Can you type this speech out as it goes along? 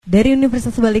Dari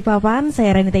Universitas Balikpapan,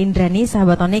 saya Renita Indrani,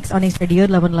 sahabat Onyx Radio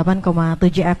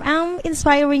 88,7 FM,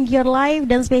 inspiring your life,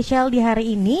 dan spesial di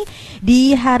hari ini,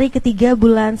 di hari ketiga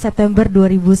bulan September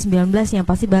 2019, yang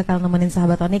pasti bakal nemenin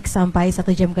sahabat Onyx sampai 1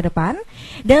 jam ke depan.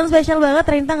 Dan spesial banget,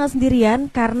 Renita gak sendirian,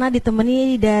 karena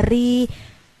ditemani dari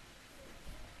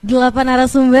 8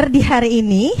 narasumber di hari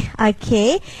ini,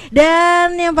 oke.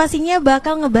 Dan yang pastinya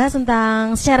bakal ngebahas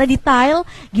tentang secara detail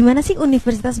gimana sih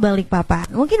Universitas Balikpapan.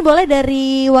 Mungkin boleh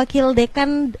dari Wakil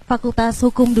Dekan Fakultas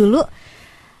Hukum dulu,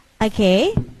 oke.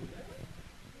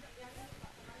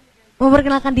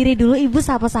 Memperkenalkan diri dulu, Ibu,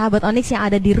 sapa sahabat Onyx yang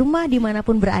ada di rumah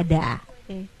dimanapun berada.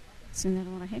 Oke,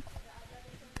 bismillahirrahmanirrahim.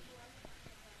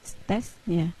 Tes,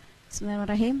 ya.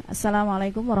 Bismillahirrahmanirrahim.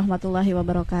 Assalamualaikum warahmatullahi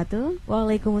wabarakatuh.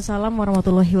 Waalaikumsalam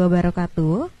warahmatullahi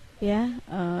wabarakatuh. Ya,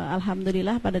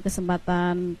 alhamdulillah pada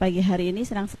kesempatan pagi hari ini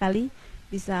senang sekali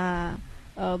bisa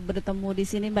bertemu di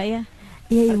sini, Mbak ya.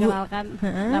 Iya, Ibu. Perkenalkan,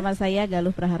 nama saya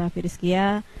Galuh Prahara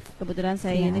Firiskia. Kebetulan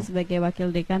saya ini sebagai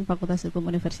Wakil Dekan Fakultas Hukum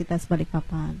Universitas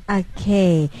Balikpapan.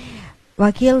 Oke.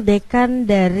 Wakil Dekan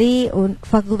dari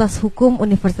Fakultas Hukum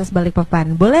Universitas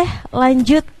Balikpapan. Boleh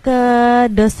lanjut ke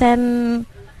dosen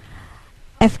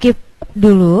FKIP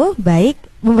dulu, baik,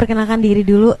 memperkenalkan diri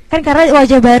dulu, kan karena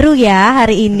wajah baru ya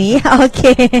hari ini.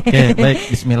 Oke, baik,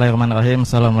 bismillahirrahmanirrahim.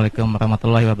 Assalamualaikum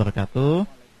warahmatullahi wabarakatuh.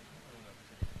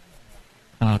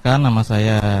 Kenalkan, nama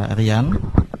saya Rian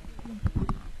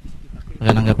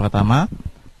Renangga Pertama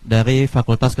dari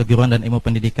Fakultas Keguruan dan Ilmu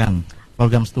Pendidikan,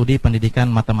 Program Studi Pendidikan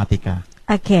Matematika.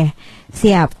 Oke,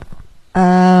 siap.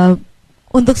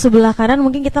 Untuk sebelah kanan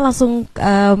mungkin kita langsung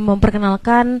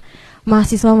memperkenalkan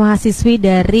mahasiswa-mahasiswi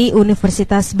dari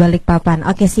Universitas Balikpapan.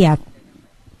 Oke, siap.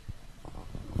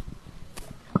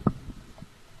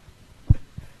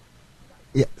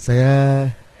 Ya, saya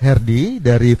Herdi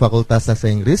dari Fakultas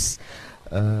Sastra Inggris.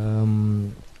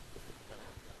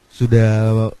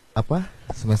 Sudah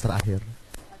semester akhir.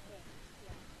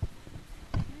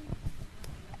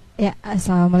 Ya,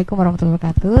 assalamualaikum warahmatullahi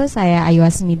wabarakatuh. Saya Ayu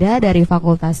Asmida dari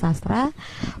Fakultas Sastra,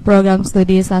 Program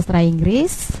Studi Sastra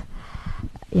Inggris.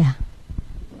 Ya.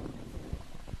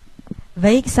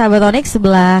 Baik, sahabat Onyx,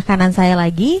 sebelah kanan saya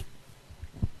lagi.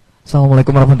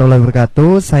 Assalamualaikum warahmatullahi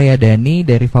wabarakatuh. Saya Dani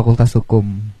dari Fakultas Hukum.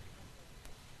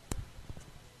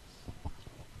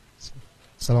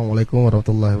 Assalamualaikum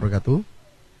warahmatullahi wabarakatuh.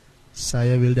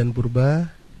 Saya Wildan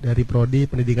Purba dari Prodi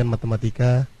Pendidikan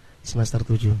Matematika semester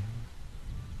 7.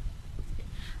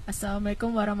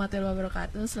 Assalamualaikum warahmatullahi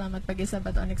wabarakatuh. Selamat pagi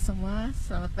sahabat Onyx semua.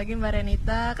 Selamat pagi Mbak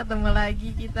Renita, ketemu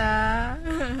lagi kita.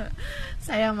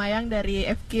 Saya Mayang dari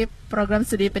FKIP Program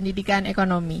Studi Pendidikan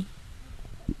Ekonomi.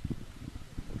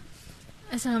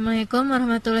 Assalamualaikum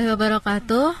warahmatullahi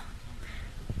wabarakatuh.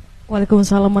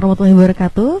 Waalaikumsalam warahmatullahi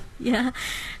wabarakatuh. Ya,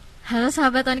 halo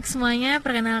sahabat Onyx semuanya.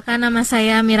 Perkenalkan, nama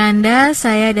saya Miranda.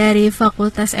 Saya dari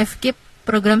Fakultas FKIP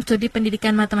Program Studi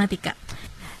Pendidikan Matematika.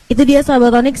 Itu dia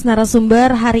sahabat Onyx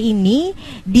narasumber hari ini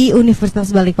di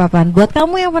Universitas Balikpapan. Buat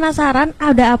kamu yang penasaran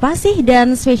ada apa sih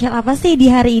dan spesial apa sih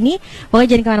di hari ini,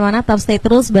 pokoknya jangan kemana-mana, tetap stay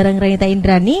terus bareng Renita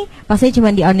Indrani, pastinya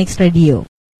cuma di Onyx Radio.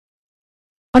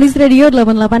 Onyx Radio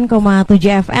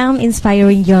 88,7 FM,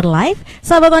 inspiring your life.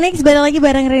 Sahabat Onyx, balik lagi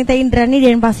bareng Renita Indrani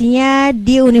dan pastinya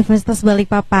di Universitas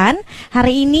Balikpapan.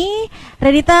 Hari ini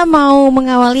Renita mau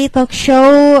mengawali talk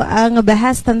show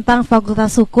ngebahas tentang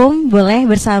Fakultas Hukum, boleh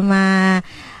bersama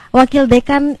Wakil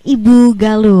Dekan Ibu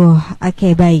Galuh.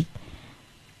 Oke, baik.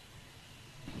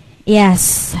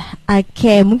 Yes.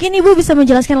 Oke, mungkin Ibu bisa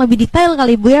menjelaskan lebih detail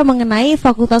kali Ibu ya mengenai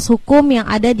Fakultas Hukum yang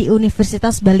ada di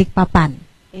Universitas Balikpapan.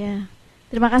 Ya.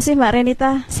 Terima kasih Mbak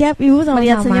Renita. Siap Ibu, sama-sama.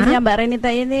 Melihat senyumnya Mbak Renita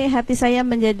ini, hati saya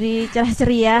menjadi cerah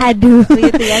ceria. Aduh,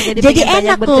 begitu ya. Jadi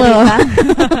enak loh.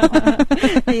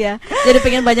 Iya, jadi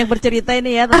pengen banyak bercerita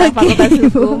ini ya tentang Fakultas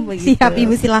Hukum. Begitu. Siap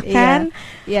Ibu, silakan.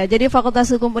 Ya, jadi Fakultas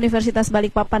Hukum Universitas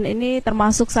Balikpapan ini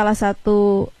termasuk salah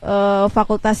satu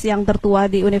fakultas yang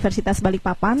tertua di Universitas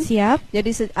Balikpapan. Siap.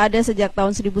 Jadi ada sejak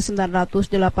tahun 1982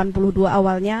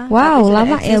 awalnya. Wow,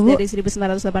 lama ya Bu. Dari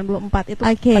 1984 itu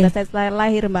pada saya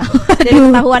lahir Mbak. Jadi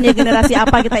ketahuan ya generasi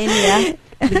apa kita ini ya.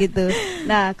 Begitu.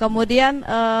 Nah, kemudian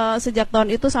sejak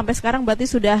tahun itu sampai sekarang berarti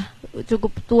sudah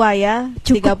cukup tua ya,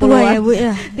 30-an ya, Bu,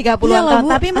 ya. 30-an tahun.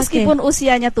 Tapi meskipun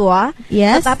usianya tua,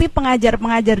 tetapi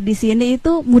pengajar-pengajar di sini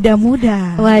itu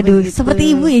muda-muda. Waduh, begitu. Seperti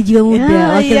Ibu ya juga muda,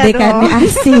 wakil dekannya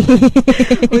asik.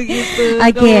 Begitu.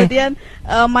 Kemudian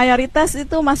mayoritas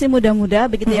itu masih muda-muda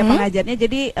begitu ya pengajarnya.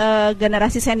 Jadi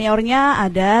generasi seniornya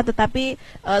ada, tetapi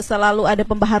selalu ada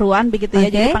pembaharuan begitu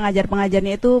ya. Jadi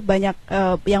pengajar-pengajarnya itu banyak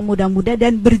yang muda-muda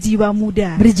dan berjiwa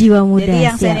muda. Berjiwa muda. Jadi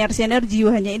yang senior-senior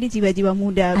jiwanya ini jiwa-jiwa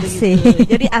muda begitu.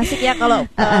 Jadi asik ya kalau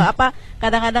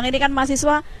kadang-kadang ini kan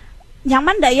mahasiswa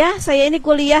nyaman enggak ya saya ini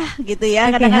kuliah gitu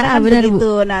ya. Kadang-kadang kan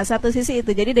begitu. Nah, satu sisi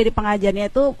itu. Jadi dari pengajarnya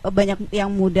itu banyak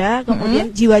yang muda, kemudian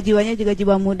jiwa-jiwanya juga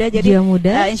jiwa muda. Jadi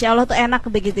insya Allah tuh enak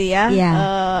begitu ya.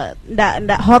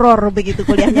 Enggak horor begitu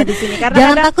kuliahnya di sini. Karena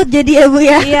jangan takut jadi ya Bu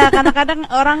ya. Iya, karena kadang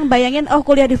orang bayangin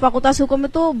kuliah di Fakultas Hukum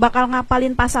itu bakal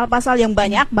ngapalin pasal-pasal yang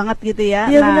banyak banget gitu ya.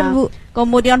 Iya benar Bu.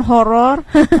 Kemudian horor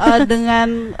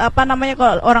dengan apa namanya,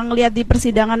 kalau orang lihat di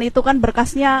persidangan itu kan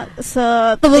berkasnya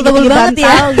tebel-tebel banget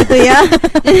ya gitu ya.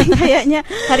 Jadi kayaknya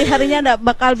hari-harinya enggak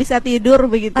bakal bisa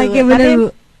tidur begitu. Benar Bu.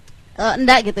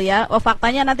 Enggak gitu ya.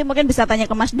 Faktanya nanti mungkin bisa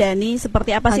tanya ke Mas Dani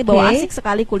seperti apa sih bahwa asik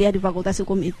sekali kuliah di Fakultas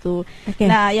Hukum itu.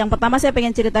 Nah, yang pertama saya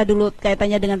pengen cerita dulu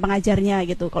kaitannya dengan pengajarnya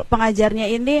gitu. Kalau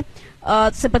pengajarnya ini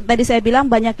seperti tadi saya bilang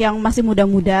banyak yang masih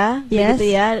muda-muda gitu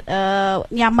ya,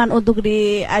 nyaman untuk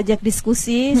diajak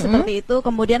diskusi seperti itu.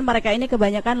 Kemudian mereka ini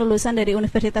kebanyakan lulusan dari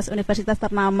universitas-universitas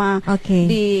ternama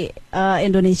di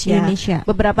Indonesia.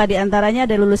 Beberapa di antaranya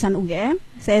ada lulusan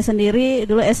UGM. Saya sendiri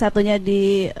dulu S1-nya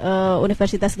di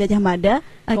Universitas Gajah Mada,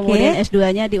 kemudian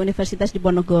S2-nya di Universitas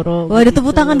Diponegoro. Wah, tepuk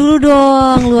tangan dulu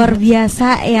dong. Luar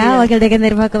biasa ya, Wakil Dekan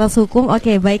dari Fakultas Hukum.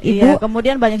 Oke, baik Ibu.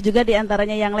 Kemudian banyak juga di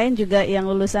antaranya yang lain juga yang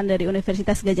lulusan dari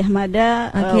Universitas Gajah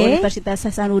Mada, Universitas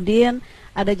Hasanuddin,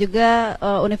 ada juga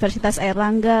Universitas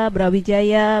Airlangga,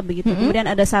 Brawijaya, begitu. Kemudian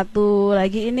ada satu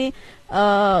lagi ini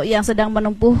yang sedang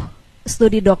menempuh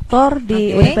studi doktor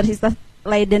di Universitas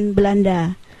Leiden,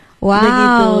 Belanda.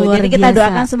 Wow, jadi kita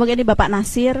doakan semoga ini Bapak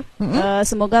Nasir,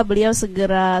 semoga beliau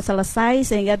segera selesai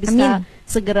sehingga bisa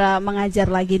segera mengajar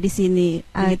lagi di sini,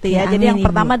 gitu ya. Jadi yang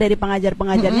pertama dari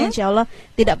pengajar-pengajarnya, insya Allah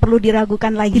tidak perlu diragukan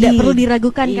lagi. Tidak perlu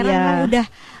diragukan karena memang udah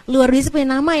luar biasa punya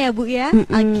nama ya Bu ya.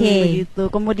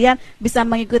 Gitu. Kemudian bisa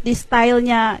mengikuti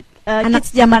stylenya kids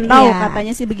zaman now,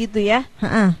 katanya sih begitu ya.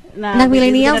 Nah, anak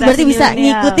milenial berarti bisa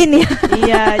ngikutin ya.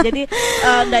 Iya, jadi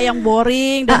enggak yang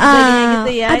boring dan sebagainya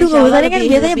gitu ya. Aduh, kalau kan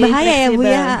biasanya bahaya ya Bu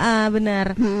ya. Benar.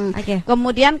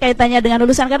 Kemudian kaitannya dengan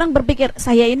lulusan, kadang berpikir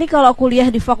saya ini kalau kuliah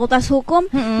di Fakultas Hukum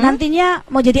nantinya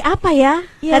mau jadi apa ya?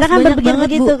 Kadang kan berpikir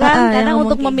begitu kan. Kadang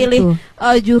untuk memilih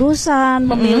jurusan,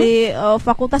 memilih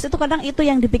fakultas itu kadang itu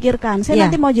yang dipikirkan. Saya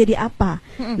nanti mau jadi apa?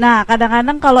 Nah,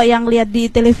 kadang-kadang kalau yang lihat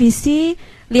di televisi,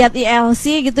 lihat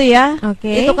ILC gitu ya,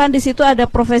 itu kan di situ ada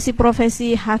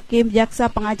profesi-profesi hakim,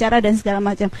 jaksa, pengacara dan segala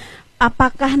macam.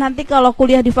 Apakah nanti kalau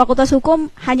kuliah di Fakultas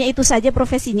Hukum hanya itu saja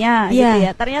profesinya gitu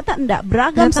ya? Ternyata enggak,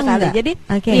 beragam sekali. Jadi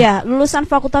ya, lulusan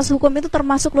Fakultas Hukum itu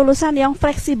termasuk lulusan yang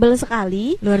fleksibel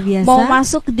sekali. Luar biasa. Mau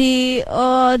masuk di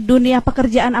dunia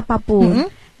pekerjaan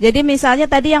apapun. Jadi misalnya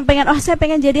tadi yang pengen, saya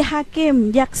pengen jadi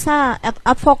hakim, jaksa,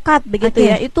 advokat begitu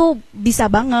ya, itu bisa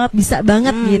banget. Bisa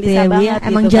banget gitu bisa ya Bu ya.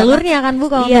 Emang jalurnya kan Bu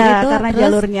kalau begitu. Karena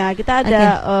jalurnya kita ada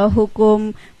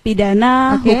hukum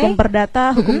pidana, hukum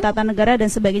perdata, hukum tata negara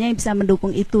dan sebagainya yang bisa mendukung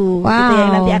itu, gitu ya,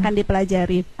 yang nanti akan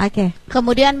dipelajari.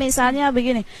 Kemudian misalnya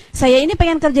begini, saya ini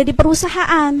pengen kerja di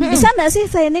perusahaan, bisa nggak sih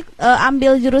saya ini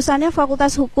ambil jurusannya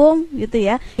Fakultas Hukum gitu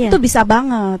ya? Itu bisa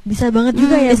banget,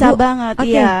 juga ya bisa Bu. banget,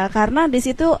 iya, karena di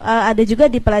situ ada juga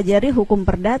dipelajari hukum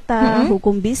perdata,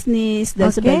 hukum bisnis dan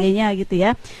sebagainya gitu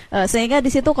ya. Sehingga di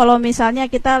situ kalau misalnya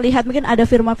kita lihat mungkin ada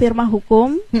firma-firma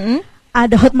hukum.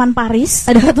 Ada Hotman Paris,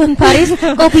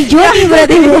 kopi Joni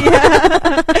berarti Bu.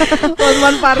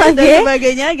 Hotman Paris dan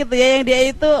sebagainya gitu ya, yang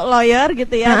dia itu lawyer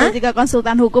gitu ya, ada juga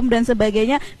konsultan hukum dan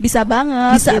sebagainya, bisa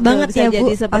banget. Bisa gitu. banget bisa ya jadi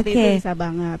Bu. Seperti itu bisa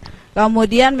banget.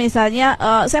 Kemudian misalnya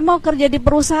saya mau kerja di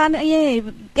perusahaan ini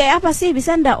kayak apa sih,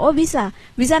 bisa ndak? Oh bisa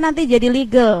nanti jadi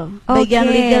legal, bagian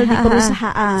legal di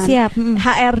perusahaan. Siap.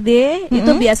 HRD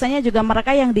itu biasanya juga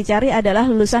mereka yang dicari adalah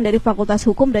lulusan dari Fakultas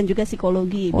Hukum dan juga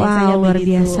psikologi. Biasanya luar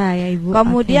begitu. biasa ya Ibu.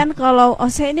 Kemudian kalau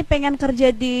saya ini pengen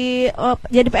kerja di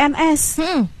jadi PNS,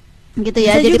 gitu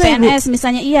ya, bisa jadi PNS Ibu.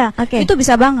 Misalnya itu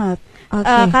bisa banget.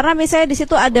 Karena misalnya di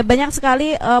situ ada banyak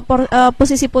sekali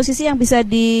posisi-posisi yang bisa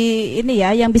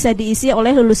yang bisa diisi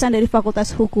oleh lulusan dari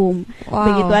Fakultas Hukum.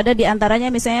 Begitu, ada di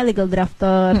antaranya misalnya legal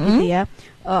drafter gitu ya.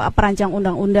 Perancang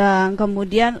undang-undang,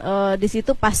 kemudian di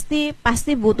situ pasti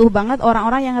butuh banget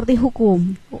orang-orang yang ngerti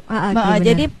hukum.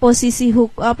 Jadi posisi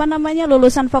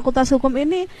lulusan Fakultas Hukum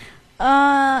ini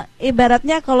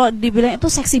ibaratnya kalau dibilang itu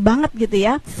seksi banget gitu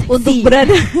ya, untuk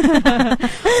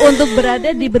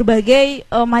berada di berbagai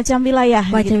macam wilayah.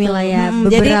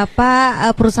 Beberapa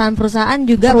perusahaan-perusahaan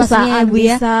juga pastinya Ibu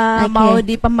ya. Mau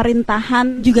di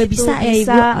pemerintahan juga bisa ya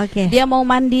Ibu. Dia mau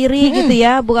mandiri gitu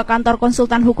ya, buka kantor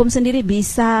konsultan hukum sendiri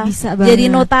bisa banget.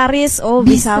 Jadi notaris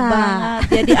bisa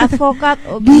banget. Jadi advokat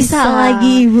bisa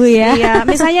lagi Ibu ya. Iya,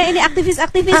 misalnya ini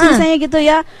aktivis-aktivis misalnya gitu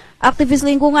ya. aktivis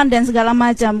lingkungan dan segala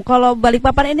macam. Kalau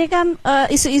Balikpapan ini kan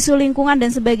isu-isu lingkungan dan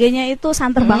sebagainya itu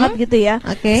santer banget gitu ya.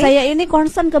 Saya ini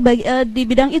concern di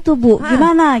bidang itu, Bu.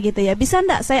 Gimana gitu ya? Bisa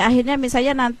enggak saya akhirnya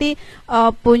misalnya nanti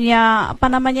punya apa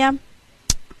namanya?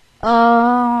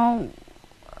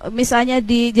 Misalnya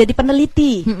jadi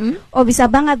peneliti. Oh, bisa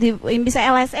banget bisa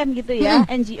LSM gitu ya,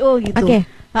 NGO gitu.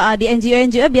 Di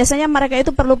NGO biasanya mereka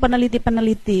itu perlu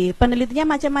peneliti.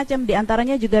 Penelitinya macam-macam,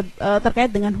 diantaranya juga terkait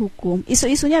dengan hukum.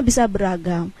 Isu-isunya bisa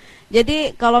beragam.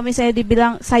 Jadi kalau misalnya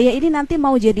dibilang saya ini nanti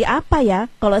mau jadi apa ya?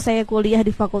 Kalau saya kuliah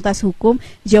di Fakultas Hukum,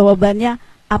 jawabannya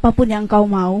apapun yang kau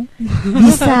mau.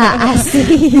 Bisa,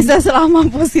 asik. Bisa selama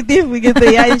positif begitu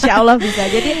ya, insya Allah bisa.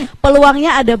 Jadi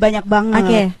peluangnya ada banyak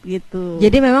banget gitu.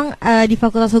 Jadi memang di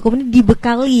Fakultas Hukum ini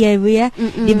dibekali ya, Bu ya.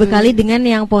 Dibekali dengan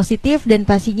yang positif dan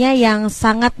pastinya yang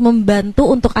sangat membantu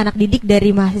untuk anak didik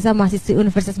dari mahasiswa-mahasiswi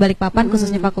Universitas Balikpapan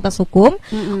khususnya Fakultas Hukum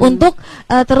untuk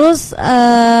terus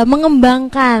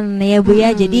mengembangkan ya, Bu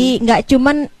ya. Jadi nggak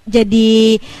cuman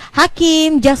jadi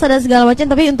hakim, jaksa dan segala macam,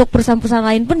 tapi untuk perusahaan-perusahaan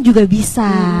lain pun juga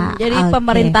bisa. Jadi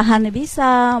pemerintahan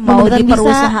bisa, mau di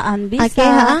perusahaan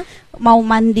bisa, mau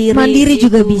mandiri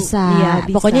juga bisa. Ya,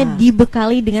 bisa. Pokoknya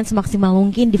dibekali dengan semaksimal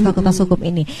mungkin di Fakultas Hukum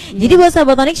ini. Jadi buat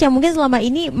sahabat Onyx yang mungkin selama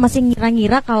ini masih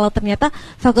ngira-ngira kalau ternyata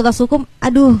Fakultas Hukum,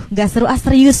 aduh, nggak seru,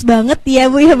 serius banget ya,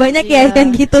 Bu ya, banyak ya kan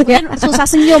gitu ya. Susah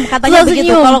senyum katanya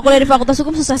begitu. Kalau kuliah di Fakultas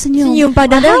Hukum susah senyum.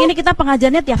 Padahal ini kita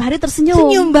pengajarnya tiap hari tersenyum.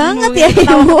 Senyum banget ya,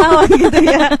 ketawa-ketawa gitu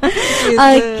ya.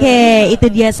 Oke, itu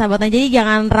dia sahabat. Jadi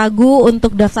jangan ragu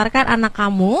untuk daftarkan anak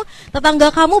kamu, tetangga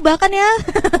kamu bahkan ya,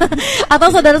 atau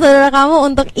saudara-saudara kamu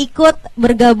untuk ikut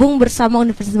bergabung bersama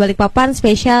Universitas Balikpapan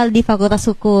spesial di Fakultas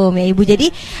Hukum ya Ibu. Jadi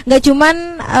nggak cuman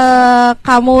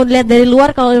kamu lihat dari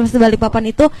luar kalau Universitas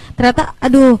Balikpapan itu ternyata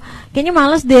aduh kayaknya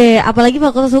males deh, apalagi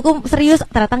Fakultas Hukum serius,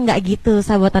 ternyata nggak gitu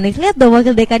sahabat Onyx. Lihat dong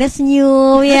wakil dekannya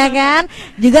senyum ya kan,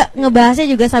 juga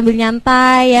ngebahasnya juga sambil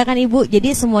nyantai ya kan Ibu.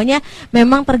 Jadi semuanya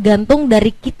memang tergantung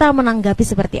dari kita menanggapi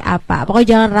seperti apa.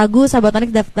 Pokoknya jangan ragu sahabat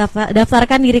Onyx,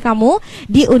 daftarkan diri kamu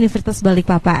di Universitas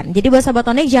Balikpapan. Jadi buat sahabat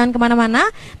Onyx jangan kemana-mana,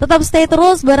 tetap stay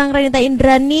terus bareng Renita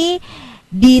Indrani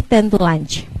di Ten to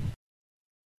Lunch.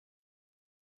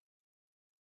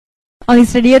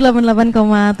 Onyx Radio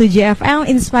 88,7 FM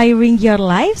Inspiring Your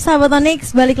Life. Sahabat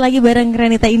Onyx, balik lagi bareng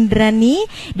Renita Indrani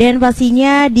dan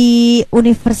pastinya di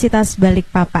Universitas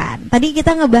Balikpapan. Tadi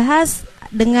kita ngebahas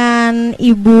dengan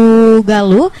Ibu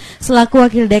Galuh selaku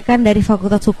wakil dekan dari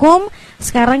Fakultas Hukum.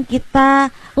 Sekarang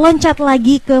kita loncat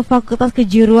lagi ke Fakultas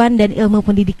Kejuruan dan Ilmu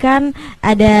Pendidikan.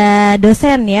 Ada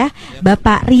dosen ya,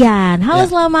 Bapak Rian. Halo,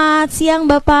 selamat siang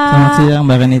Bapak. Selamat siang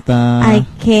Mbak Renita.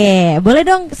 Oke, boleh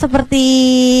dong seperti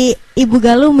Ibu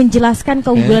Galuh menjelaskan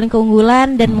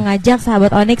keunggulan-keunggulan dan mengajak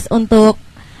sahabat Onyx untuk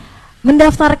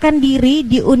mendaftarkan diri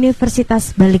di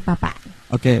Universitas Balikpapan.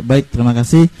 Oke, baik, terima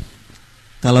kasih.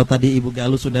 Kalau tadi Ibu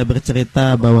Galuh sudah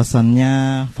bercerita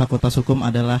bahwasannya Fakultas Hukum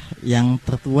adalah yang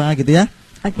tertua gitu ya,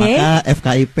 maka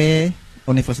FKIP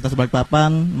Universitas Balikpapan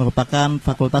merupakan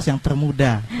fakultas yang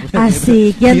termuda.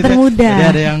 Asik, yang termuda. Jadi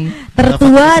ada yang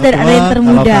tertua dan ada yang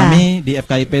termuda. Kalau kami di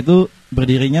FKIP itu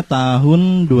berdirinya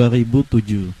tahun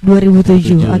 2007.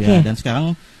 2007, oke. Ya. Dan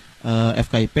sekarang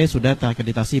FKIP sudah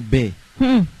terakreditasi B.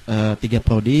 3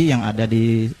 prodi yang ada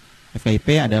di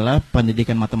FKIP adalah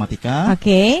Pendidikan Matematika,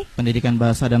 Pendidikan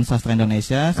Bahasa dan Sastra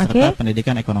Indonesia, serta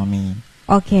Pendidikan Ekonomi.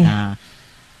 Nah,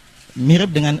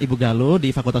 mirip dengan Ibu Galuh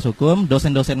di Fakultas Hukum,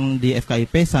 dosen-dosen di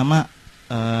FKIP sama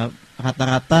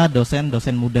rata-rata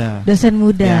dosen-dosen muda. Dosen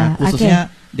muda. Ya,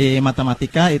 khususnya di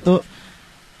matematika itu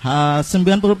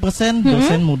 90%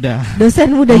 dosen muda.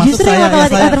 Dosen muda. Justru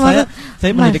matematika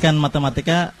saya pendidikan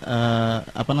matematika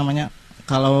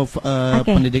kalau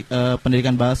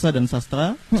pendidikan bahasa dan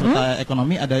sastra serta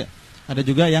ekonomi ada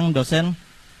juga yang dosen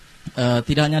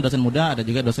tidak hanya dosen muda, ada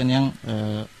juga dosen yang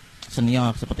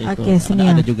senior seperti itu.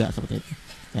 Ada juga seperti itu.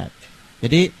 Ya.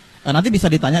 Jadi nanti bisa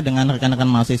ditanya dengan rekan-rekan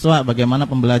mahasiswa bagaimana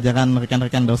pembelajaran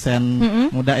rekan-rekan dosen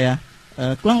muda ya.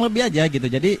 Kurang lebih aja gitu.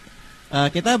 Jadi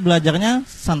kita belajarnya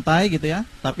santai gitu ya,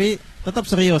 tapi tetap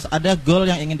serius, ada goal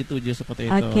yang ingin dituju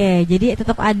seperti itu. Jadi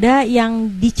tetap ada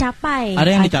yang dicapai. Ada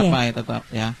yang dicapai tetap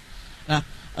ya. Nah,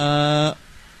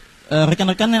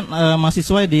 rekan-rekan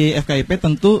mahasiswa di FKIP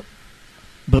tentu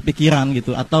berpikiran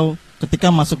gitu, atau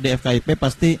ketika masuk di FKIP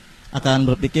pasti akan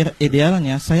berpikir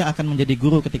idealnya saya akan menjadi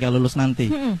guru ketika lulus nanti,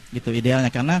 gitu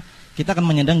idealnya, karena kita akan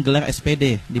menyandang gelar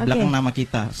SPD di belakang nama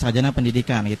kita, sarjana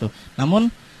pendidikan gitu. Namun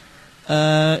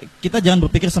kita jangan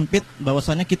berpikir sempit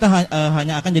bahwasanya kita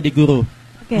hanya akan jadi guru.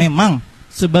 Memang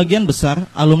sebagian besar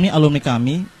alumni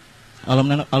kami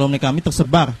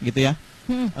tersebar gitu ya.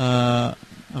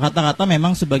 Rata-rata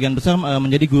memang sebagian besar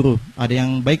menjadi guru. Ada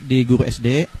yang baik di guru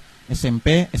SD,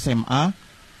 SMP, SMA,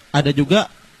 ada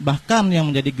juga bahkan yang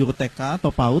menjadi guru TK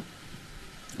atau PAUD,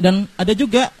 dan ada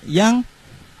juga yang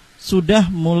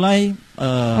sudah mulai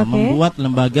membuat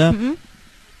lembaga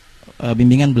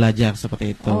bimbingan belajar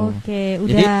seperti itu.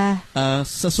 Jadi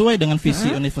sesuai dengan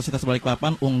visi Universitas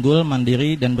Balikpapan, unggul,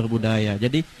 mandiri, dan berbudaya.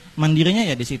 Jadi mandirinya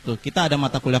ya di situ. Kita ada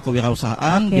mata kuliah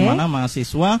kewirausahaan di mana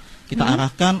mahasiswa kita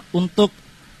arahkan untuk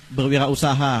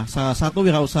berwirausaha. Salah satu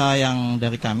wirausaha yang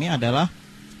dari kami adalah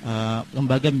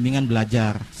lembaga bimbingan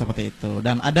belajar seperti itu.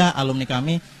 Dan ada alumni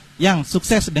kami yang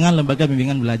sukses dengan lembaga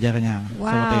bimbingan belajarnya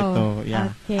seperti itu.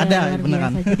 Ya, ada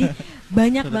beneran. Jadi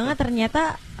banyak banget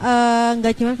ternyata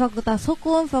nggak cuma fakultas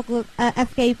hukum,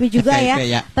 FKIP juga FKIP,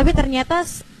 ya. Tapi ternyata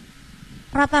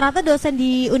rata-rata dosen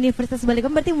di Universitas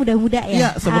Balikpapan berarti muda-muda ya? Iya,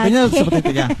 sebetulnya seperti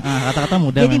itu ya. Rata-rata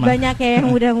muda. Jadi memang banyak kayak yang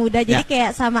muda-muda. Jadi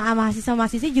kayak sama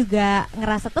mahasiswa-mahasiswa juga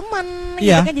ngerasa teman,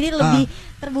 gitu kan? Jadi lebih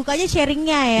terbukanya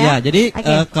sharingnya ya. Ya, jadi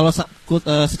kalau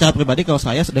secara pribadi kalau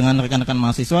saya dengan rekan-rekan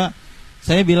mahasiswa,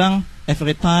 saya bilang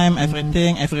every time,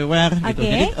 everything, everywhere gitu.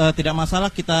 Jadi tidak masalah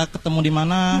kita ketemu di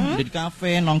mana, di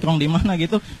kafe, nongkrong di mana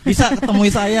gitu, bisa ketemui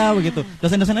saya begitu.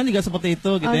 Dosen-dosen lain juga seperti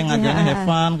itu gitu, yang ngajarnya have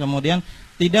fun, kemudian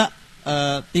tidak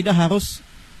harus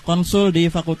konsul di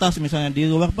fakultas, misalnya di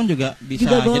luar pun juga bisa.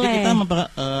 Jadi kita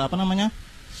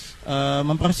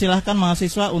mempersilahkan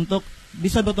mahasiswa untuk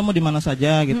bisa bertemu di mana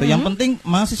saja gitu. Yang penting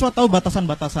mahasiswa tahu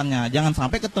batasan-batasannya. Jangan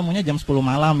sampai ketemunya jam 10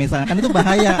 malam misalnya, kan itu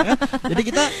bahaya kan. Jadi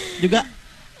kita juga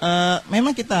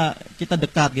memang kita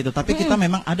dekat gitu, tapi kita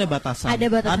memang ada batasan.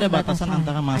 Ada batasan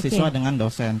antara mahasiswa dengan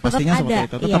dosen. Pastinya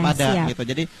seperti itu. Tetap ada gitu.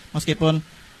 Jadi meskipun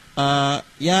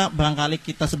ya barangkali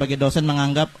kita sebagai dosen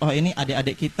menganggap ini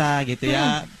adik-adik kita gitu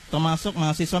ya, termasuk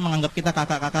mahasiswa menganggap kita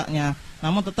kakak-kakaknya,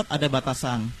 namun tetap ada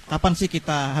batasan. Kapan sih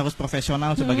kita harus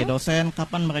profesional sebagai dosen,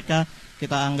 kapan mereka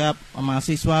kita anggap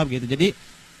mahasiswa gitu. Jadi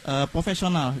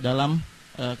profesional dalam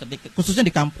khususnya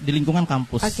di lingkungan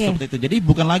kampus seperti itu. Jadi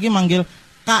bukan lagi manggil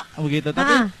Kak begitu,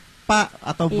 tapi Pak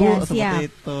atau Bu seperti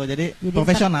itu. Jadi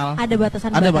profesional. Ada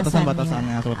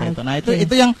batasan-batasannya seperti itu. Nah,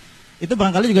 itu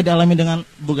barangkali juga dialami dengan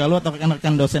Bu Galuh atau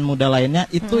rekan-rekan dosen muda lainnya.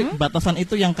 Itu batasan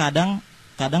itu yang kadang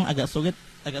agak sulit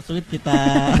kita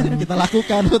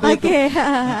lakukan itu.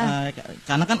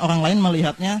 Karena kan orang lain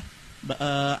melihatnya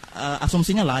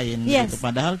asumsinya lain gitu.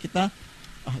 Padahal kita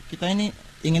ini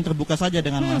ingin terbuka saja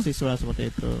dengan mahasiswa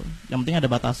seperti itu. Yang penting ada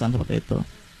batasan seperti itu.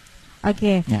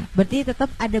 Berarti tetap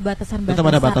ada batasan-batasan. Tetap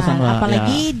ada batasan,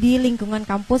 apalagi di lingkungan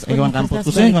kampus,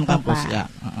 khususnya lingkungan kampus ya.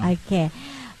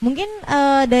 Mungkin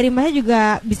dari Maya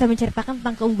juga bisa menceritakan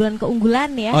tentang keunggulan-keunggulan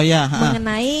ya,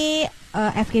 mengenai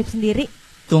FKIP sendiri.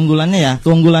 Keunggulannya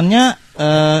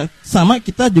sama,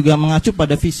 kita juga mengacu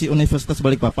pada visi Universitas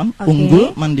Balikpapan,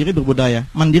 unggul, mandiri, berbudaya.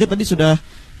 Mandiri tadi sudah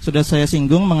saya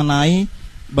singgung mengenai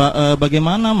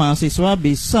bagaimana mahasiswa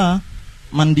bisa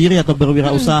mandiri atau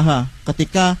berwirausaha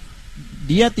ketika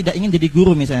dia tidak ingin jadi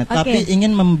guru misalnya, tapi ingin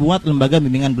membuat lembaga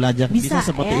bimbingan belajar, bisa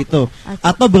seperti itu.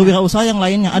 Atau berwirausaha yang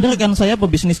lainnya. Ada rekan saya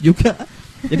pebisnis juga.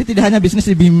 Jadi tidak hanya bisnis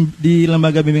di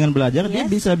lembaga bimbingan belajar, dia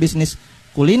bisa bisnis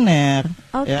kuliner.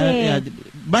 Ya,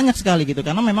 banyak sekali gitu,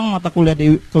 karena memang mata kuliah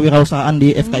di kewirausahaan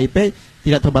di FKIP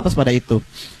tidak terbatas pada itu.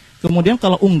 Kemudian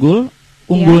kalau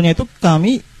unggulnya itu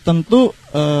kami tentu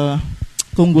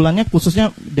keunggulannya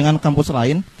khususnya dengan kampus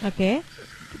lain.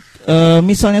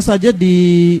 Misalnya saja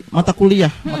di mata kuliah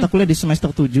di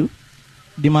semester 7,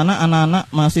 di mana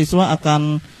anak-anak mahasiswa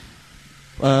akan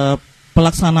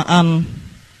pelaksanaan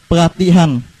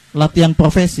latihan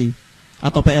profesi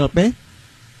atau PLP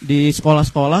di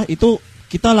sekolah-sekolah, itu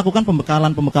kita lakukan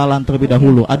pembekalan terlebih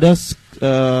dahulu. Ada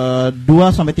 2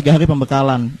 sampai 3 hari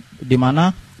pembekalan, di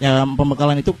mana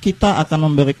pembekalan itu kita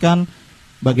akan memberikan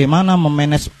bagaimana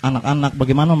memanage anak-anak,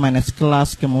 bagaimana memanage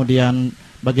kelas, kemudian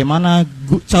bagaimana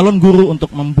calon guru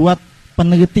untuk membuat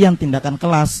penelitian tindakan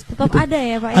kelas. Tetap gitu. Ada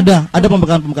ya Pak? Ada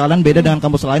pembekalan beda dengan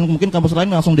kampus lain. Mungkin kampus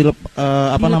lain langsung dilepas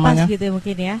gitu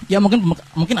mungkin ya. Ya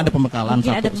mungkin ada pembekalan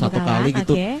satu kali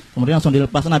gitu. Kemudian langsung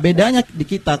dilepas. Nah, bedanya di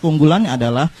kita, keunggulannya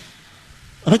adalah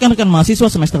rekan-rekan mahasiswa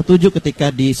semester 7 ketika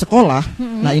di sekolah.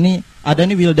 Nah, ini ada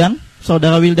nih Wildan,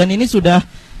 saudara Wildan ini sudah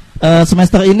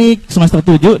semester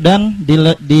 7 dan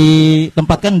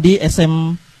ditempatkan di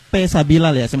SMP Sabila,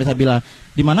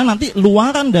 di mana nanti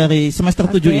luaran dari semester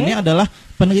 7 ini adalah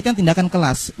penelitian tindakan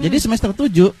kelas. Jadi semester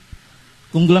 7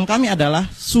 keunggulan kami adalah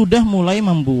sudah mulai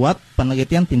membuat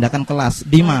penelitian tindakan kelas,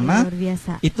 di mana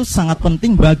itu sangat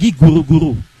penting bagi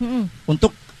guru-guru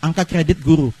untuk angka kredit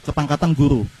guru, kepangkatan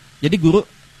guru. Jadi guru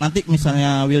nanti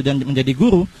misalnya Wildan menjadi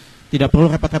guru, tidak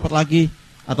perlu repot-repot lagi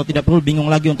atau tidak perlu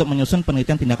bingung lagi untuk menyusun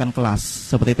penelitian tindakan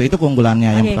kelas. Seperti itu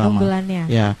keunggulannya yang pertama.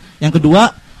 Ya. Yang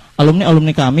kedua,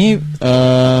 alumni kami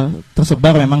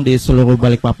tersebar memang di seluruh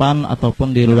Balikpapan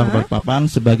ataupun di luar Balikpapan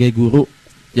sebagai guru.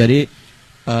 Jadi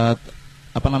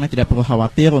tidak perlu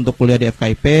khawatir untuk kuliah di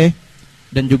FKIP.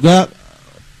 Dan juga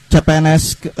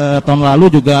CPNS tahun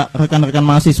lalu juga rekan-rekan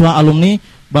mahasiswa alumni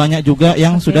banyak juga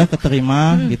yang sudah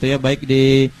keterima gitu ya, baik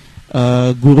di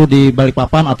guru di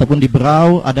Balikpapan ataupun di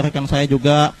Berau. Ada rekan saya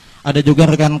juga, ada juga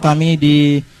rekan kami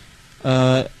di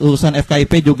lulusan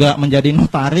FKIP juga menjadi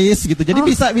notaris gitu. Jadi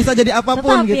bisa jadi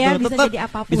apapun gitu. Ya,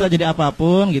 bisa jadi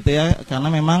apapun gitu ya,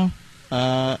 karena memang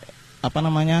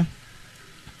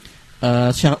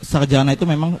sarjana itu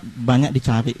memang banyak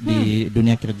dicari di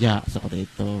dunia kerja seperti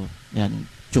itu. Dan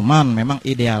cuman memang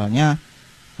idealnya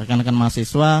rekan-rekan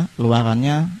mahasiswa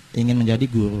luarannya ingin menjadi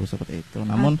guru seperti itu.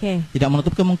 Namun tidak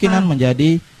menutup kemungkinan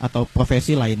menjadi atau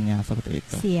profesi lainnya seperti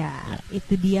itu. Siap.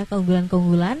 Itu dia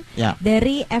keunggulan-keunggulan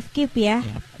dari FKIP ya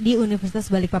di Universitas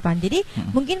Balikpapan. Jadi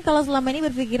mungkin kalau selama ini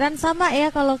berpikiran sama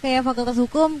ya, kalau kayak Fakultas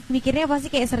Hukum mikirnya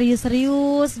pasti kayak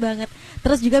serius-serius banget.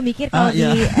 Terus juga mikir kalau di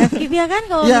FKIP ya kan,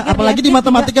 kalau apalagi di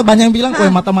matematika juga, banyak yang bilang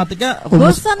matematika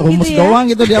rumus gitu doang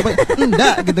gitu dia apa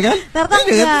enggak gitu kan.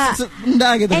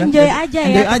 Enggak gitu kan. Enjoy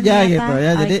aja gitu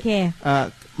ya. Jadi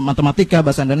matematika,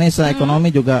 bahasa Indonesia, ekonomi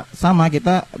juga sama,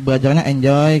 kita belajarnya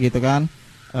enjoy gitu kan.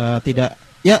 Tidak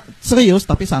serius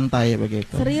tapi santai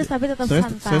begitu. Serius tapi tetap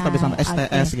santai. Serius tapi santai,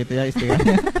 STS gitu ya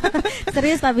istilahnya.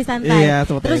 Serius tapi santai.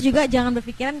 Terus juga jangan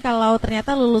berpikiran kalau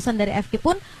ternyata lulusan dari FKIP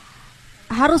pun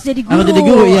harus jadi guru. Harus jadi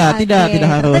guru ya, tidak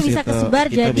harus. Kita bisa kesebar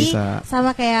jadi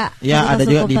sama kayak ada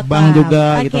juga di bank juga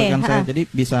gitu kan saya. Jadi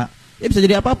bisa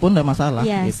jadi apapun, enggak masalah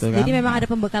gitu kan. Jadi memang ada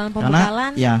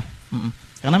pembekalan.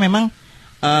 Karena memang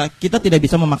kita tidak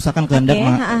bisa memaksakan kehendak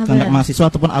mahasiswa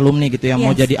ataupun alumni gitu ya.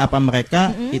 Mau jadi apa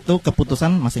mereka itu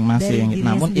keputusan masing-masing.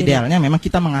 Namun idealnya memang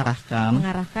kita mengarahkan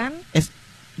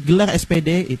gelar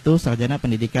SPD itu sarjana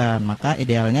pendidikan. Maka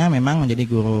idealnya memang menjadi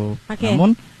guru.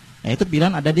 Namun itu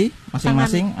pilihan ada di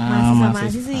masing-masing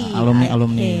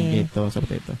alumni gitu,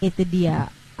 seperti itu. Itu dia.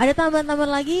 Ada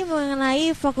tambahan-tambahan lagi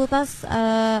mengenai fakultas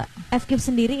FKIP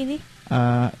sendiri ini?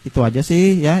 Itu aja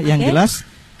sih ya, yang jelas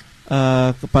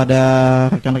kepada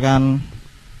rekan-rekan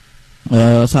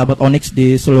sahabat Onyx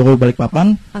di seluruh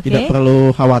Balikpapan tidak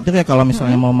perlu khawatir ya kalau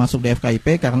misalnya mau masuk di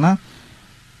FKIP, karena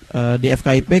di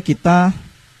FKIP kita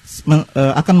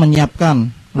akan menyiapkan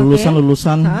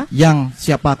lulusan-lulusan yang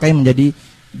siap pakai menjadi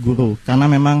guru,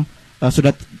 karena memang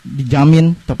sudah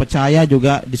dijamin terpercaya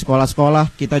juga di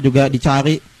sekolah-sekolah kita juga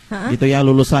dicari gitu ya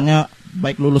lulusannya,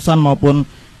 baik lulusan maupun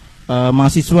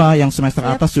mahasiswa yang semester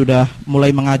atas sudah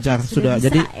mulai mengajar sudah bisa,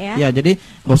 jadi jadi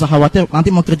nggak usah khawatir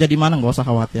nanti mau kerja di mana, nggak usah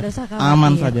khawatir,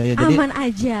 aman saja ya, jadi aman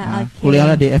aja.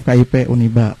 Kuliahlah di FKIP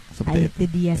Uniba seperti itu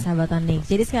dia sahabat Onyx.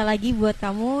 Jadi sekali lagi buat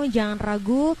kamu jangan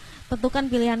ragu, tentukan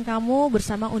pilihan kamu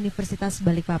bersama Universitas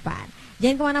Balikpapan.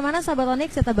 Jangan kemana-mana sahabat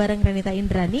Onyx, tetap bareng Renita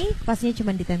Indrani, pastinya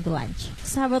cuma di Time to Lunch.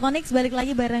 Sahabat Onyx, balik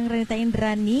lagi bareng Renita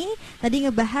Indrani. Tadi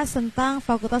ngebahas tentang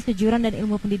Fakultas Kejuruan dan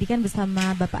Ilmu Pendidikan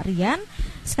bersama Bapak Rian.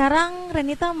 Sekarang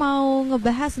Renita mau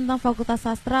ngebahas tentang Fakultas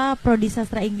Sastra, Prodi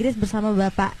Sastra Inggris bersama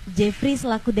Bapak Jeffrey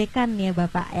selaku dekan ya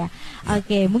Bapak ya.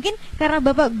 Oke, mungkin karena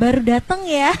Bapak baru datang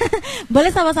ya, boleh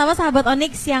sama-sama sahabat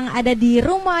Onyx yang ada di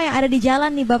rumah, yang ada di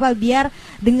jalan nih Bapak, biar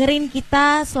dengerin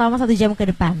kita selama 1 jam ke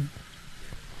depan.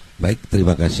 Baik,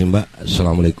 terima kasih Mbak.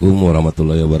 Assalamualaikum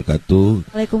warahmatullahi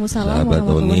wabarakatuh. Waalaikumsalam sahabat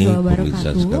warahmatullahi Oni, wabarakatuh. pemirsa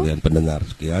sekalian, pendengar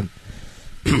sekian.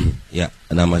 Ya,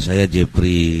 nama saya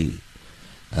Jeffrey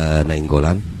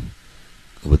Nainggolan.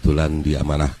 Kebetulan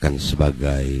diamanahkan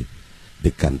sebagai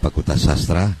dekan Fakultas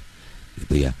Sastra,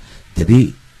 gitu ya. Jadi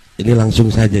ini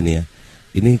langsung saja nih ya.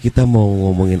 Ini kita mau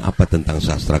ngomongin apa tentang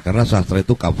sastra, karena sastra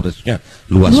itu coveragenya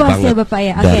luas banget ya, Bapak,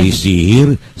 ya? Dari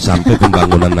sihir sampai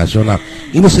pembangunan nasional.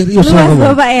 Ini serius luas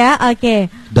Bapak ya,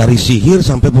 dari sihir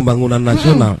sampai pembangunan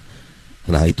nasional.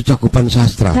 Nah itu cakupan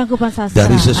sastra.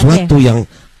 Dari sesuatu yang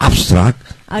abstrak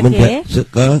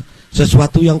ke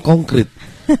sesuatu yang konkret.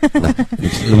 Nah,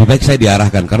 lebih baik saya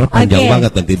diarahkan karena panjang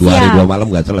banget, nanti 2 hari 2 malam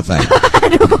nggak selesai.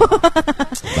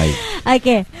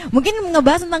 Baik. Mungkin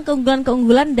ngebahas tentang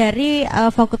keunggulan-keunggulan dari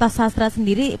Fakultas Sastra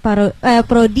sendiri,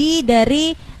 prodi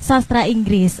dari Sastra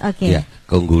Inggris. Ya,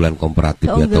 keunggulan komparatif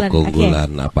atau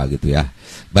keunggulan apa gitu ya.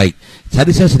 Baik,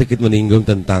 tadi saya sedikit menyinggung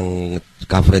tentang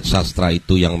coverage sastra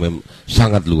itu yang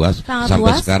sangat luas.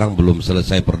 Sampai sekarang belum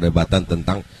selesai perdebatan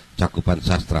tentang cakupan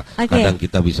sastra. Kadang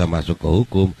kita bisa masuk ke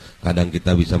hukum, kadang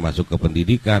kita bisa masuk ke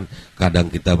pendidikan, kadang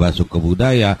kita masuk ke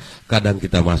budaya, kadang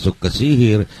kita masuk ke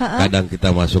sihir, kadang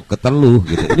kita masuk ke teluh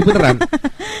gitu. Ini beneran.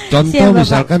 Contoh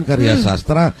misalkan karya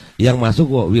sastra yang masuk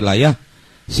wilayah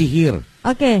sihir.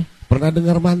 Pernah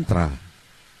dengar mantra?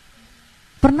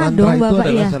 Pernah mantra dong itu Bapak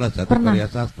adalah ya. salah satu karya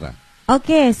sastra.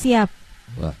 Siap.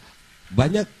 Wah,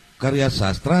 banyak karya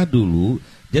sastra dulu.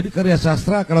 Jadi karya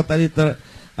sastra kalau tadi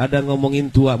ada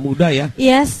ngomongin tua muda ya.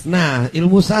 Yes. Nah,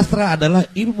 ilmu sastra adalah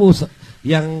ilmu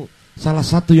yang salah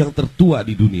satu yang tertua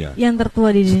di dunia. Yang tertua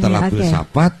di dunia. Setelah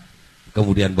filsafat,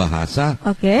 kemudian bahasa.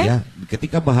 Oke. Ya,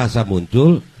 ketika bahasa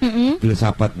muncul,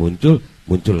 filsafat muncul,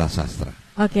 muncullah sastra.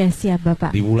 Oke, siap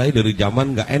Bapak. Dimulai dari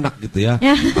zaman nggak enak gitu ya.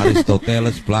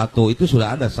 Aristoteles, Plato itu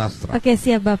sudah ada sastra. Oke,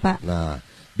 siap Bapak. Nah,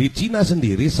 di Cina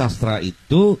sendiri sastra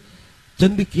itu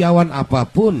cendekiawan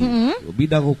apapun,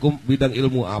 bidang hukum, bidang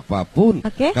ilmu apapun,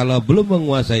 kalau belum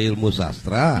menguasai ilmu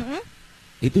sastra,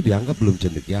 itu dianggap belum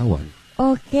cendekiawan.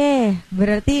 Oke,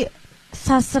 berarti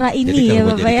sastra ini jadi ya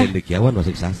Bapak ya. Jadi kalau cendekiawan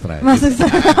masuk sastra. Masuk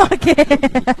sastra. Oke.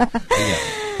 Iya.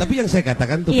 Tapi yang saya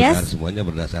katakan itu benar semuanya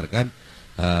berdasarkan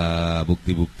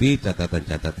bukti-bukti,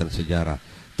 catatan-catatan sejarah.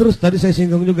 Terus tadi saya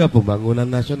singgung juga pembangunan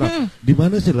nasional. Di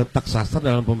mana sih letak sastra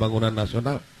dalam pembangunan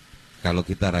nasional? Kalau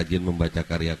kita rajin membaca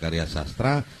karya-karya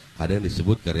sastra, ada yang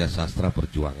disebut karya sastra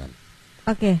perjuangan.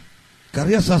 Oke.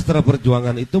 Karya sastra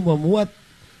perjuangan itu memuat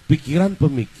pemikiran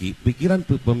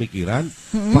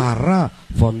para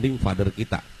founding father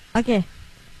kita. Oke.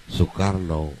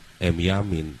 Soekarno, M.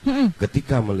 Yamin,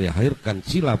 ketika melahirkan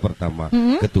sila pertama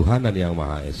ketuhanan yang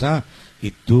Maha Esa,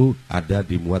 itu ada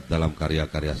dimuat dalam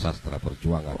karya-karya sastra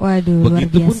perjuangan. Waduh,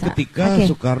 begitupun ketika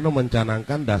Soekarno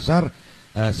mencanangkan dasar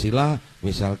sila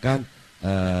misalkan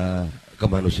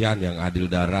kemanusiaan yang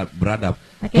adil beradab,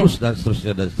 terus dan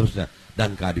seterusnya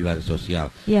dan keadilan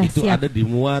sosial. Itu ada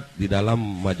dimuat di dalam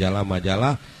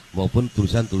majalah-majalah maupun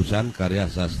tulisan-tulisan karya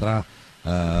sastra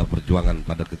perjuangan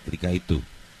pada ketika itu.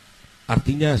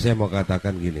 Artinya saya mau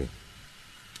katakan gini,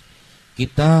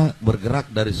 kita bergerak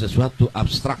dari sesuatu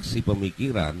abstraksi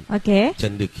pemikiran,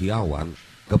 cendekiawan,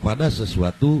 kepada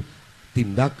sesuatu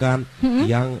tindakan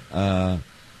yang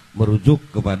merujuk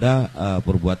kepada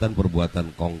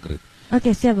perbuatan-perbuatan konkret.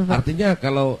 Oke, siap Bapak. Artinya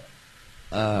kalau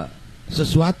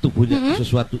sesuatu punya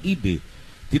sesuatu ide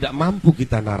tidak mampu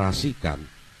kita narasikan,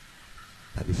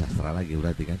 tadi sastra lagi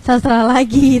berarti kan? Sastra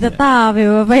lagi tetap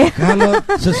ya Bapak ya. Kalau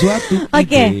sesuatu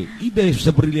ide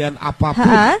sebrilian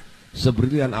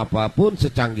apapun,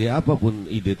 secanggih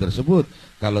apapun ide tersebut,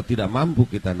 kalau tidak mampu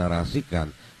kita narasikan,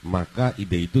 maka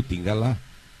ide itu tinggallah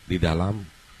di dalam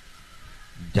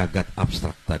jagat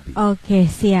abstrak tadi. Oke,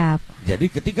 siap. Jadi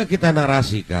ketika kita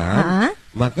narasikan,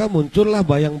 maka muncullah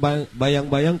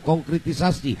bayang-bayang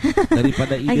konkretisasi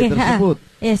daripada ide tersebut.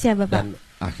 Ya, siap Bapak. Dan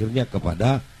akhirnya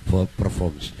kepada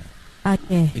performance-nya.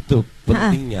 Itu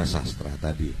pentingnya sastra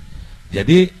tadi.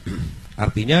 Jadi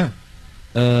artinya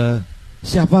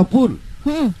siapapun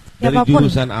dari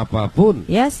jurusan apapun,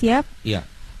 siap. Ya,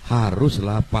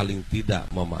 haruslah paling tidak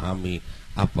memahami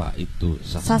apa itu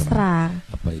sastra.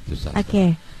 Apa itu sastra.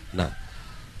 Nah,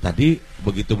 tadi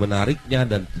begitu menariknya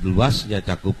dan luasnya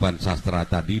cakupan sastra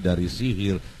tadi, dari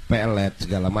sihir, pelet,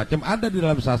 segala macam ada di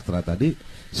dalam sastra tadi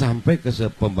sampai ke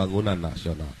pembangunan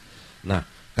nasional. Nah,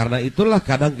 karena itulah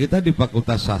kadang kita di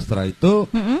Fakultas Sastra itu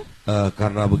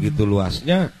karena begitu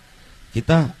luasnya,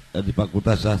 kita di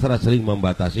Fakultas Sastra sering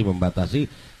membatasi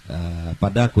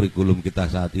pada kurikulum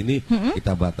kita saat ini,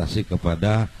 kita batasi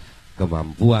kepada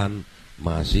kemampuan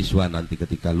mahasiswa nanti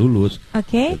ketika lulus.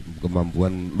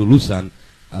 Kemampuan lulusan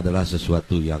adalah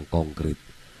sesuatu yang konkret.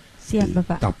 Siap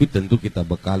Bapak. Tapi tentu kita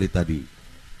bekali tadi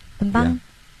tentang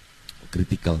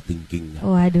critical thinking-nya.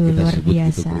 Waduh, kita luar sebut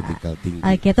biasa. Itu critical thinking.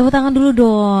 Tepuk tangan dulu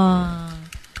dong.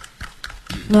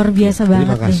 Luar biasa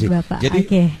banget nih Bapak.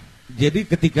 Jadi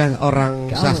ketika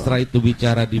orang sastra itu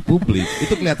bicara di publik,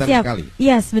 itu kelihatan sekali.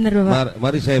 Yes, benar Bapak.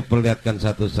 Mari saya perlihatkan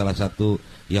salah satu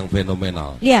yang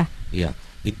fenomenal. Iya.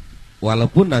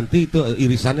 Walaupun nanti itu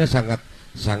irisannya sangat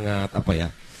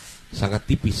sangat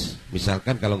tipis.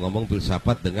 Misalkan kalau ngomong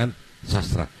filsafat dengan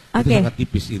sastra, itu sangat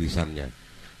tipis irisannya.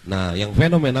 Nah, yang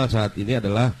fenomenal saat ini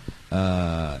adalah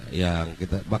yang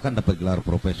kita bahkan dapat gelar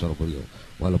profesor beliau,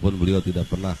 walaupun beliau tidak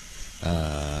pernah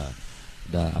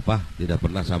tidak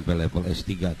pernah sampai level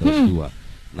S3 atau S2.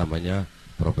 Namanya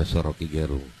Profesor Rocky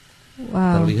Gerung.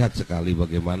 Terlihat sekali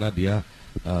bagaimana dia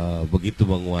begitu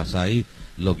menguasai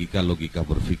logika-logika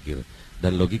berpikir,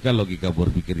 dan logika-logika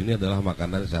berpikir ini adalah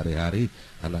makanan sehari-hari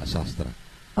anak sastra.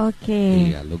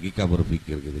 Iya, logika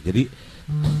berpikir gitu. Jadi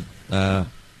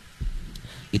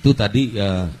itu tadi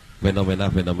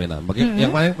fenomena-fenomena.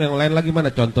 Yang lain lagi mana?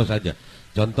 Contoh saja.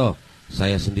 Contoh,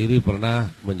 saya sendiri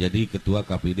pernah menjadi ketua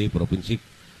KPD Provinsi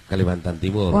Kalimantan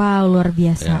Timur. Wow, luar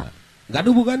biasa. Ya, nggak ada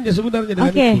hubungannya sebenarnya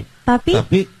dengan itu.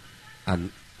 Tapi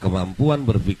kemampuan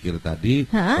berpikir tadi,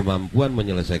 kemampuan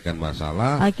menyelesaikan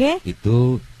masalah,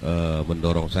 itu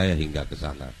mendorong saya hingga ke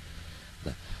sana.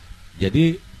 Nah,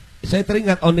 jadi saya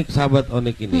teringat Onik, sahabat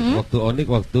Onik ini.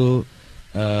 Waktu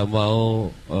mau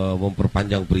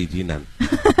memperpanjang perizinan.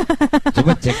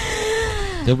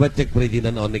 Coba cek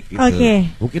perizinan Onik itu.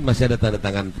 Mungkin masih ada tanda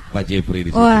tangan Pak Jeffrey di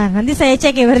situ. Wah, nanti saya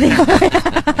cek ya berarti.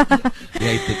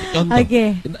 Ya itu contoh.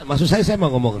 Maksud saya mau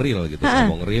ngomong real gitu,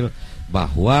 ngomong real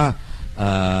bahwa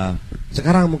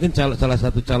sekarang mungkin salah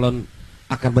satu calon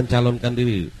akan mencalonkan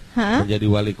diri menjadi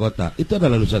wali kota itu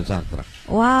adalah lulusan sastra.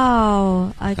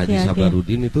 Wow, Haji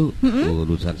Sabarudin itu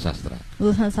lulusan sastra.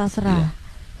 Lulusan sastra. Ya.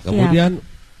 Kemudian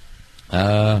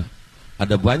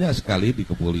ada banyak sekali di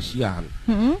kepolisian.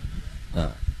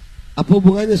 Nah, apa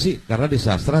hubungannya sih? Karena di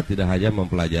sastra tidak hanya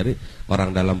mempelajari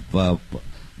orang dalam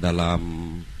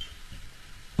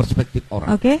perspektif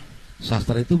orang.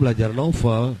 Sastra itu belajar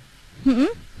novel.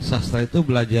 Sastra itu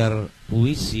belajar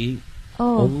puisi.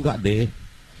 Oh enggak deh.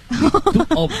 Itu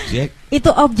objek.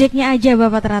 Itu objeknya aja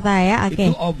Bapak ternyata ya.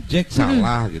 Itu objek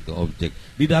salah gitu, objek.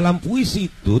 Di dalam puisi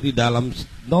itu, di dalam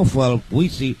novel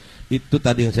puisi itu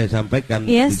tadi yang saya sampaikan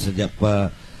di sejak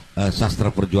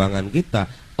sastra perjuangan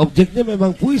kita, objeknya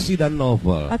memang puisi dan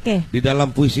novel. Di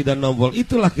dalam puisi dan novel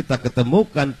itulah kita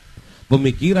ketemukan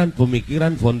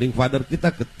pemikiran-pemikiran founding father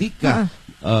kita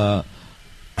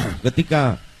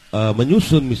ketika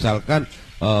menyusun misalkan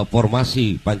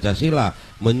formasi Pancasila,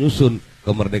 menyusun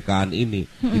kemerdekaan ini,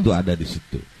 itu ada di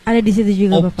situ. Ada di situ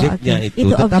juga objeknya Bapak.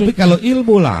 Itu tetapi kalau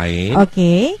ilmu lain,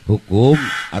 hukum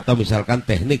atau misalkan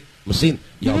teknik mesin,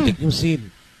 ya objeknya mesin.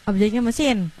 Objeknya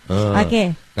mesin.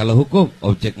 Kalau hukum,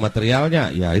 objek materialnya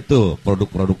ya itu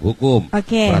produk-produk hukum,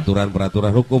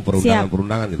 peraturan-peraturan hukum,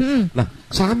 perundangan-perundangan gitu. Nah,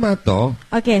 sama toh.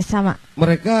 Sama.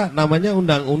 Mereka namanya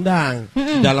undang-undang.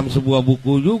 Dalam sebuah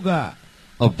buku juga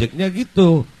objeknya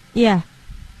gitu. Iya.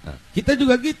 Nah, kita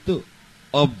juga gitu.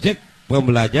 Objek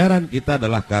pembelajaran kita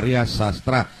adalah karya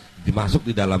sastra,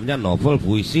 dimasuk di dalamnya novel,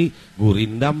 puisi,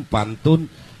 gurindam, pantun,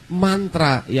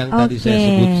 mantra yang tadi saya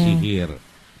sebut sihir.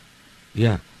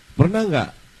 Ya, pernah nggak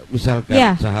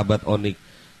misalkan sahabat Onik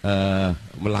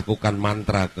melakukan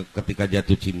mantra ketika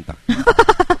jatuh cinta?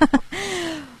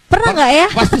 Pernah nggak ya?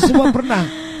 Pasti semua pernah.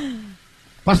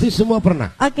 Pasti semua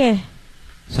pernah.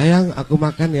 Sayang, aku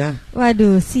makan ya.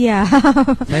 Waduh, siap.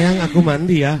 Sayang, aku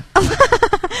mandi ya.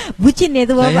 Bucin ya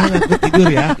itu Bapak. Sayang, aku tidur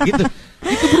ya. Gitu.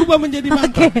 Itu berubah menjadi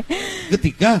mantra.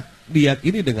 Ketika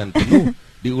diyakini dengan penuh,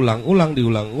 diulang-ulang,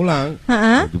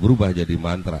 itu berubah jadi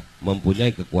mantra,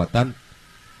 mempunyai kekuatan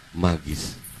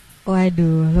magis.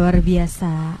 Waduh, luar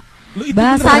biasa.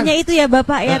 Bahasanya beneran. Itu ya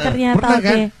Bapak ya ternyata. Pernah,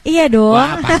 kan? Iya dong.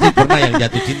 Wah, pasti pernah yang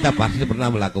jatuh cinta, pasti pernah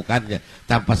melakukannya.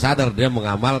 Tanpa sadar dia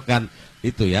mengamalkan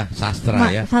itu ya,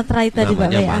 sastra ya. Sastra itu tadi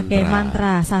Bapak ya.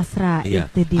 Mantra sastra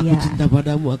itu dia. Aku cinta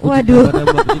padamu, aku cinta padamu,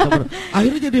 aku cinta padamu.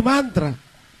 Akhirnya jadi mantra.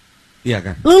 Iya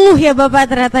kan? Luluh ya Bapak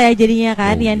ternyata ya jadinya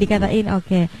kan yang dikatain.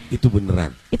 Itu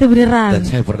beneran. Itu beneran. Dan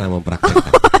saya pernah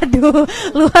mempraktekkan. Waduh,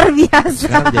 luar biasa.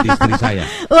 Sekarang jadi istri saya.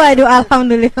 Waduh,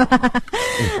 alhamdulillah.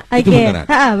 Itu beneran.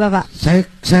 Bapak.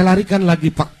 Saya larikan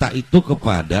lagi fakta itu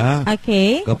kepada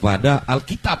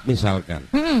Alkitab misalkan.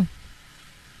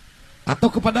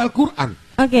 Atau kepada Al-Quran.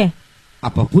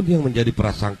 Apapun yang menjadi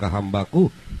prasangka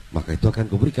hambaku, maka itu akan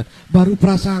kuberikan. Baru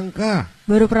prasangka,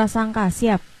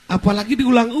 siap. Apalagi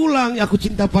diulang-ulang, aku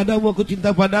cinta padamu, aku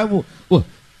cinta padamu. Wah,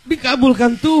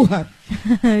 dikabulkan Tuhan.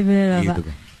 Benar, gitu Pak.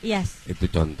 Kan? Itu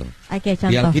contoh. Contoh.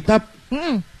 Di Alkitab,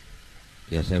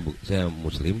 ya saya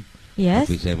Muslim,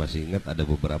 tapi saya masih ingat ada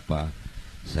beberapa,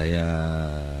 saya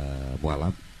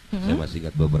mualaf, saya masih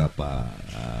ingat beberapa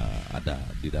ada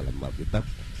di dalam Alkitab.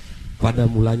 Pada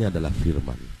mulanya adalah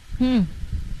firman.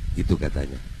 Itu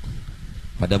katanya.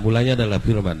 Pada mulanya adalah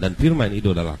firman, dan firman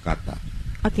itu adalah kata.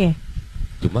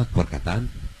 Cuma perkataan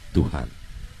Tuhan,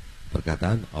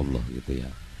 perkataan Allah gitu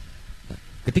ya. Nah,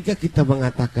 ketika kita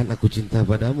mengatakan aku cinta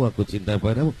padamu,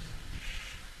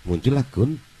 muncullah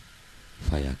kun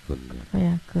fayakun.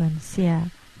 Siap.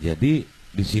 Jadi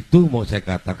di situ mau saya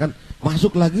katakan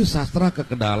masuk lagi sastra ke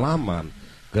kedalaman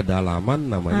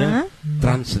namanya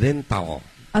transcendental.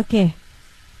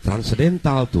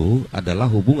 Transcendental itu adalah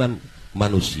hubungan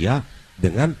manusia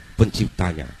dengan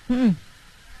penciptanya.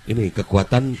 Ini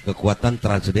kekuatan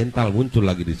transcendental muncul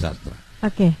lagi di sastra.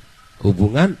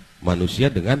 Hubungan manusia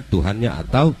dengan Tuhannya,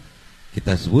 atau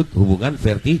kita sebut hubungan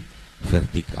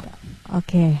vertikal.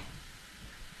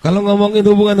 Kalau ngomongin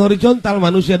hubungan horizontal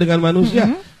manusia dengan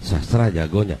manusia, sastra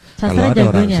jagonya. Kalau ada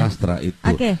orang sastra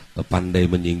itu pandai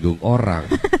menyinggung orang,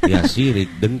 ya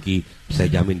sirik, dengki,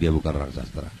 saya jamin dia bukan orang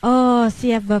sastra. Oh,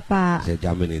 siap Bapak. Saya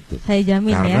jamin itu. Saya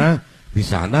jamin karena di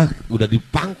sana udah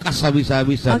dipangkas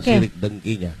habis-habisan sirik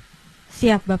dengkinya.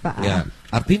 Siap Bapak. Ya,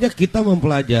 artinya kita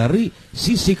mempelajari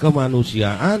sisi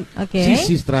kemanusiaan,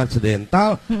 sisi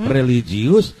transcendental,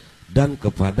 religius, dan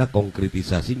kepada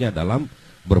konkretisasinya dalam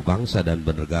berbangsa dan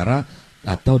bernegara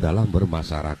atau dalam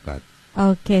bermasyarakat.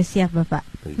 Oke, siap Bapak.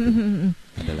 Gitu.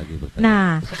 Ada lagi pertanyaan?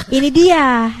 Nah, ini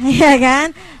dia, ya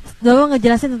kan? Bapak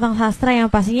ngejelasin tentang sastra yang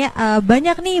pastinya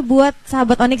banyak nih buat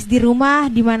sahabat Onyx di rumah,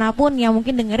 dimanapun yang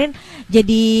mungkin dengerin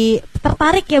jadi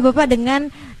tertarik ya Bapak dengan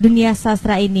dunia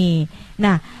sastra ini.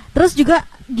 Nah, terus juga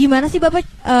gimana sih Bapak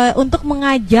untuk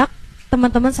mengajak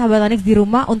teman-teman sahabat Onyx di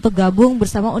rumah untuk gabung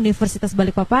bersama Universitas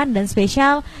Balikpapan dan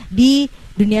spesial di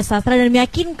dunia sastra dan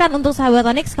meyakinkan untuk sahabat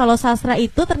Onyx kalau sastra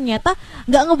itu ternyata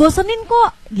nggak ngebosenin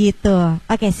kok gitu.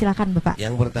 Oke, silakan Bapak.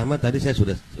 Yang pertama tadi saya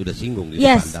sudah singgung di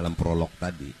depan dalam prolog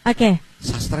tadi. Oke.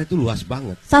 Sastra itu luas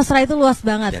banget. Sastra itu luas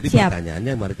banget. Jadi siap.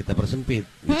 Pertanyaannya mari kita persempit.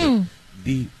 Gitu.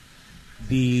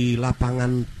 Di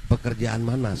lapangan pekerjaan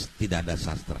mana tidak ada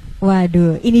sastra?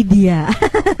 Waduh, ini dia.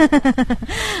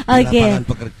 Oke.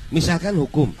 Misalkan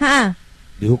hukum.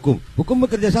 Di hukum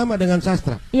bekerja sama dengan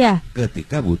sastra. Iya.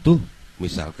 Ketika butuh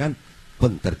misalkan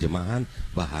penerjemahan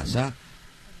bahasa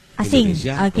asing,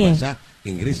 Indonesia ke bahasa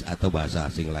Inggris atau bahasa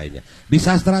asing lainnya. Di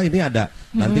sastra ini ada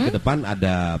nanti ke depan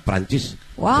ada Prancis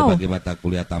sebagai mata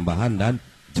kuliah tambahan dan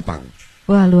Jepang.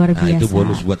 Wah, luar biasa. Nah, itu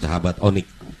bonus buat sahabat Onyx.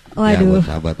 Waduh, ya,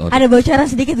 sahabat Onyx. Ada bocoran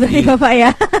sedikit berarti Bapak ya.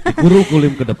 Di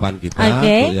kurikulum ke depan kita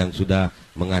yang sudah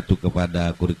mengacu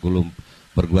kepada kurikulum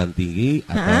perguruan tinggi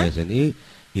atau SNI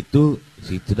itu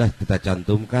sudah kita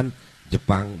cantumkan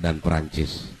Jepang dan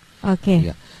Perancis.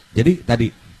 Ya. Jadi tadi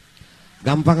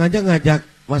gampang aja ngajak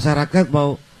masyarakat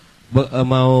mau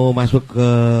masuk ke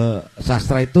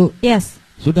sastra itu.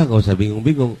 Sudah nggak usah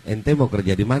bingung-bingung. Ente mau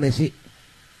kerja di mana sih?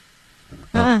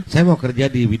 Saya mau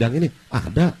kerja di bidang ini.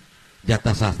 Ada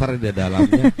jatah sastra di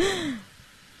dalamnya.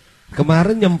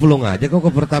 Kemarin nyemplung aja kok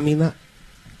ke Pertamina.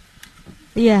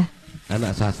 Iya.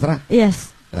 Anak sastra.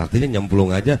 Artinya nyemplung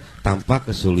aja tanpa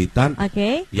kesulitan.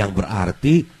 Yang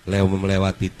berarti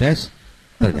melewati tes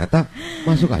ternyata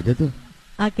masuk aja tuh.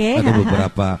 Ada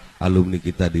beberapa alumni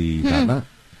kita di sana.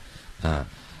 Nah,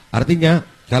 artinya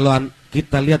kalau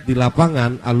kita lihat di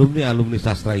lapangan alumni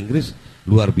sastra Inggris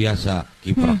luar biasa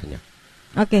kiprahnya.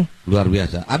 Luar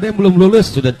biasa. Ada yang belum lulus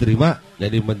sudah terima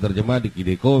jadi menerjemah di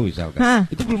Kideko misalkan.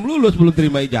 Itu belum lulus, belum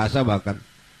terima ijazah bahkan.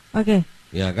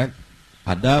 Ya kan?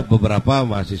 Ada beberapa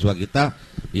mahasiswa kita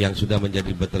yang sudah menjadi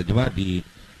penerjemah di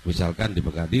misalkan di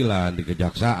pengadilan, di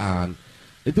kejaksaan.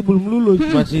 Itu belum lulus,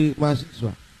 masih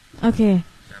mahasiswa.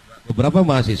 Beberapa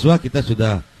mahasiswa kita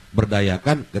sudah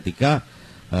berdayakan ketika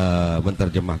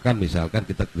menerjemahkan misalkan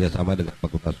kita kerjasama dengan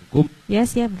Fakultas Hukum.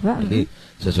 Siap Pak. Ini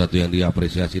sesuatu yang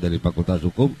diapresiasi dari Fakultas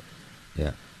Hukum.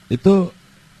 Ya, itu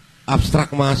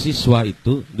abstrak mahasiswa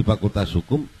itu di Fakultas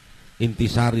Hukum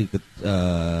intisari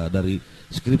dari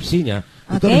skripsinya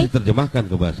itu harus diterjemahkan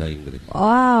ke bahasa Inggris.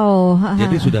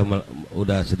 Jadi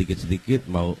sudah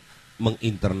sedikit-sedikit mau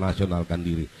menginternasionalkan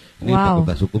diri. Ini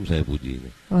Fakultas Hukum saya puji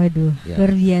ini. Waduh,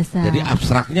 luar biasa. Jadi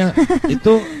abstraknya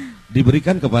itu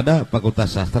diberikan kepada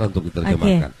Fakultas Sastra untuk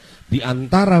diterjemahkan. Di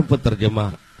antara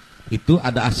penerjemah itu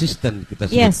ada asisten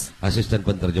kita sebut asisten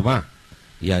penerjemah,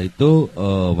 yaitu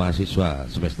mahasiswa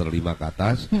semester 5 ke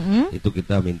atas. Itu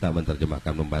kita minta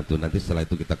menerjemahkan membantu. Nanti setelah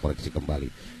itu kita koreksi kembali.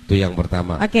 Itu yang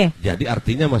pertama. Jadi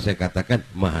artinya saya katakan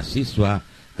mahasiswa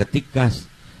ketika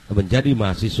menjadi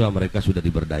mahasiswa mereka sudah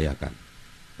diberdayakan.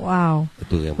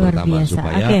 Itu yang pertama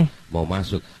supaya mau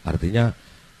masuk. Artinya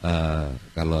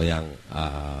kalau yang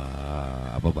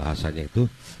bahasanya itu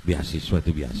beasiswa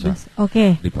itu biasa.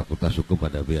 Di Fakultas Hukum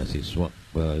ada beasiswa,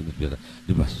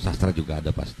 di sastra juga ada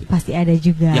pasti. Pasti ada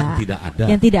juga.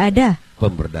 Yang tidak ada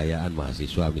pemberdayaan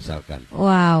mahasiswa misalkan.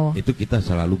 Itu kita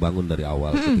selalu bangun dari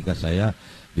awal. Ketika saya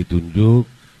ditunjuk,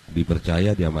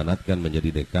 dipercaya, diamanatkan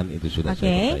menjadi dekan, itu sudah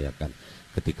saya berdayakan.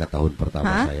 Ketika tahun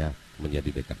pertama saya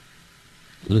menjadi dekan.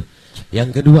 Yang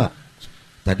kedua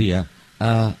tadi ya.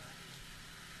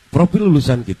 Profil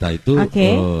lulusan kita itu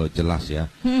jelas ya.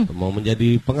 Mau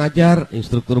menjadi pengajar,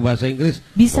 instruktur bahasa Inggris,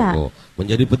 bisa. Monggo.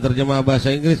 Menjadi penerjemah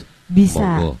bahasa Inggris, bisa.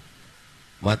 Monggo.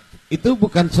 Itu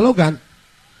bukan slogan.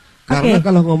 Karena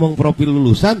kalau ngomong profil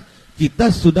lulusan,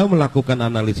 kita sudah melakukan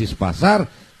analisis pasar,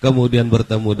 kemudian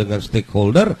bertemu dengan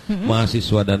stakeholder,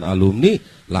 mahasiswa dan alumni,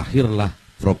 lahirlah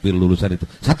profil lulusan itu.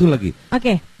 Satu lagi,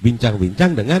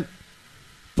 bincang-bincang dengan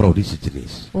prodi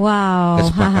sejenis.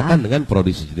 Kesepakatan dengan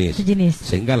prodi sejenis.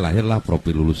 Sehingga lahirlah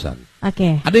profil lulusan.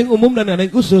 Ada yang umum dan ada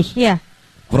yang khusus.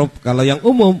 Kalau yang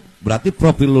umum berarti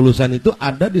profil lulusan itu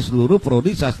ada di seluruh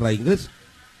prodi sastra Inggris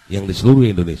yang di seluruh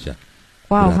Indonesia.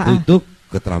 Berarti itu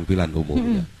keterampilan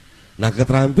umumnya. Nah,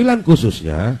 keterampilan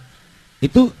khususnya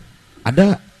itu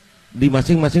ada di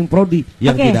masing-masing prodi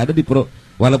yang tidak ada di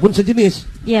walaupun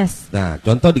sejenis. Nah,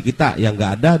 contoh di kita yang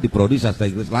nggak ada di prodi sastra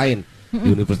Inggris lain,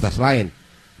 di universitas lain.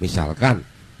 Misalkan,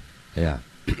 ya,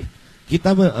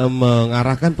 kita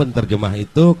mengarahkan penterjemah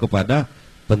itu kepada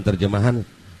penterjemahan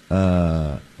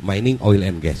mining oil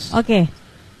and gas. Oke.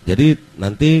 Jadi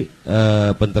nanti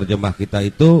penterjemah kita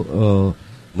itu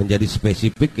menjadi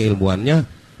spesifik keilmuannya,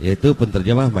 yaitu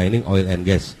penterjemah mining oil and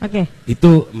gas. Oke.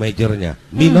 Itu majornya,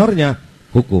 minornya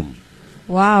hukum.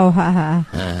 Wow.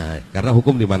 Nah, karena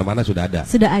hukum di mana-mana sudah ada.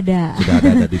 Sudah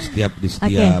ada di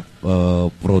setiap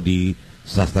prodi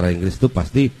sastra Inggris itu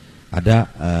pasti ada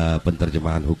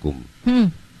penterjemahan hukum.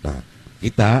 Nah,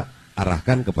 kita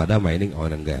arahkan kepada mining oil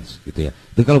and gas, gitu ya.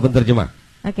 Itu kalau penterjemah.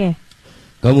 Oke.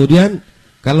 Kemudian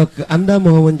kalau Anda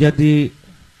mau menjadi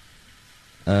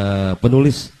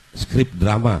penulis skrip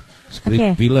drama,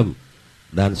 skrip film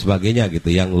dan sebagainya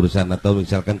gitu, yang urusan, atau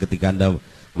misalkan ketika Anda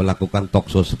melakukan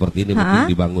talkshow seperti ini, mungkin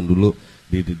dibangun dulu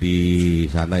di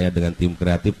sana ya dengan tim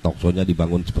kreatif, talkshow-nya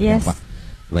dibangun seperti apa.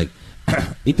 Baik.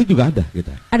 Itu juga ada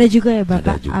kita. Ada juga ya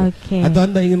Bapak. Oke. Atau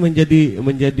Anda ingin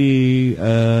menjadi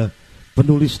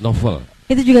penulis novel.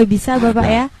 Itu juga bisa Bapak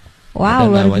ya.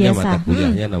 Wow, luar biasa. Mata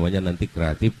kuliahnya namanya nanti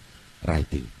creative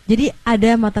writing. Jadi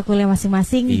ada mata kuliah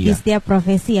masing-masing di setiap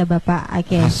profesi ya Bapak.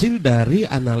 Oke. Hasil dari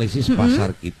analisis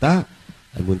pasar kita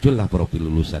muncullah profil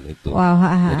lulusan itu. Wow.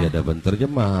 Jadi ada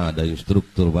penterjemah, ada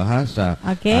instruktur bahasa,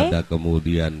 ada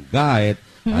kemudian guide,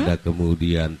 ada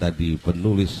kemudian tadi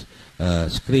penulis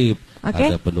skrip,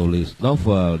 ada penulis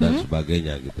novel dan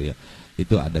sebagainya gitu ya.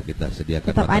 Itu ada kita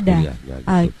sediakan tetap mata ada. Kuliahnya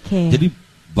gitu. Jadi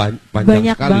banyak sekali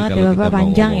banget kalau ya Bapak, kita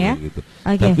panjang mau ya. Gitu.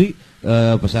 Tapi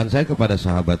pesan saya kepada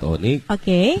sahabat Onik,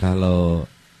 kalau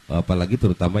apalagi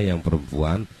terutama yang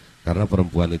perempuan, karena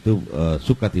perempuan itu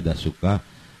suka tidak suka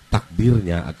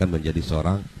takdirnya akan menjadi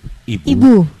seorang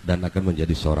ibu dan akan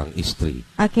menjadi seorang istri.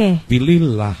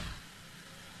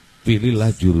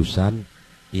 Pilihlah jurusan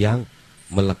yang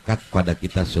melekat pada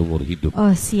kita seumur hidup.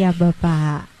 Oh siap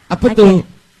Bapak. Apa tuh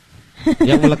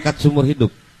yang melekat seumur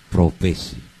hidup?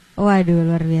 Profesi. Waduh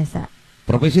luar biasa.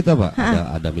 Profesi itu apa?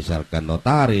 Ada misalkan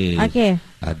notaris,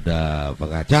 ada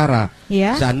pengacara.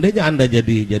 Seandainya Anda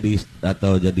jadi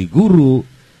atau jadi guru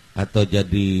atau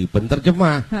jadi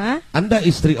penterjemah, Anda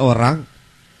istri orang,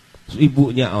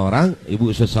 ibunya orang,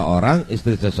 ibu seseorang,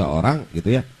 istri seseorang,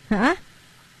 gitu ya.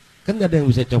 Kan nggak ada yang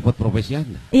bisa copot profesi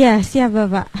Anda. Iya siap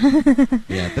Bapak.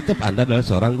 Ya tetap Anda adalah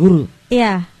seorang guru.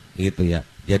 Iya. Gitu ya.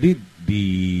 Jadi di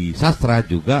sastra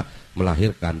juga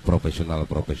melahirkan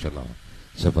profesional-profesional.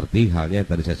 Seperti halnya yang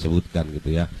tadi saya sebutkan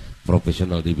gitu ya,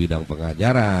 profesional di bidang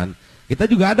pengajaran. Kita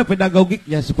juga ada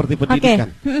pedagogiknya seperti pendidikan.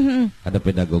 Ada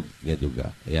pedagogiknya juga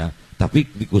ya. Tapi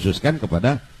dikhususkan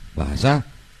kepada bahasa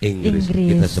Inggris.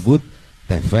 Kita sebut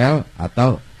TEFL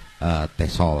atau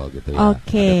TESOL gitu ya. Ada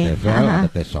TEFL, ada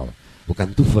TESOL. Bukan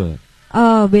TOEFL.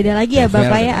 Oh, beda lagi ya TEFL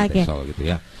Bapak ya. TESOL gitu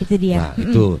ya. Itu dia. Nah,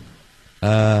 itu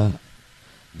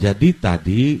jadi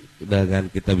tadi dengan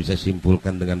kita bisa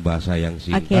simpulkan dengan bahasa yang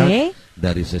singkat,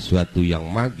 dari sesuatu yang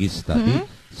magis tadi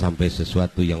sampai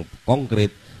sesuatu yang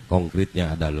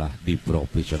konkretnya adalah di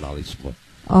profesionalisme.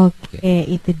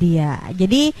 Itu dia.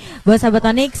 Jadi buat sahabat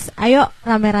Onyx, ayo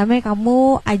rame-rame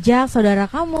kamu ajak saudara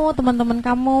kamu, teman-teman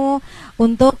kamu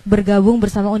untuk bergabung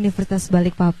bersama Universitas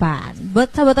Balikpapan.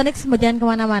 Buat sahabat Onyx, jangan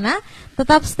kemana-mana,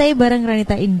 tetap stay bareng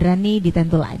Renita Indrani di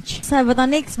Tentu Lunch. Sahabat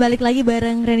Onyx, balik lagi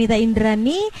bareng Renita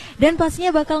Indrani dan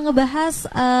pastinya bakal ngebahas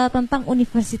tentang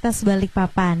Universitas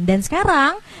Balikpapan. Dan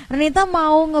sekarang Renita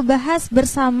mau ngebahas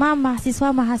bersama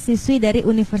mahasiswa-mahasiswi dari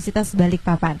Universitas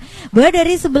Balikpapan. Boleh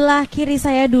dari sebelah kiri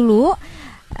saya dulu,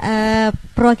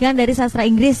 perwakilan dari sastra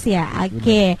Inggris ya.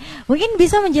 Mungkin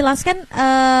bisa menjelaskan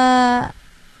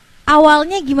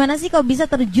awalnya gimana sih kok bisa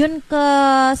terjun ke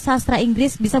sastra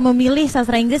Inggris, bisa memilih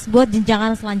sastra Inggris buat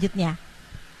jenjangan selanjutnya?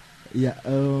 Ya,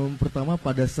 pertama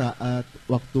pada saat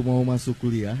waktu mau masuk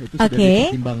kuliah itu sudah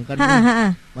dipertimbangkan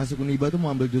masuk Uniba itu mau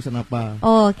ambil jurusan apa.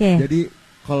 Jadi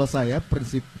kalau saya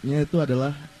prinsipnya itu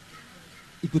adalah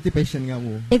ikuti passion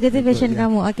kamu.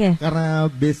 Karena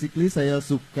basically saya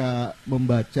suka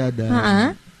membaca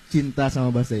dan cinta sama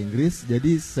bahasa Inggris,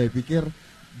 jadi saya pikir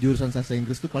jurusan sastra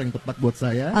Inggris itu paling tepat buat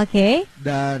saya.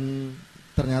 Dan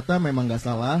ternyata memang nggak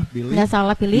salah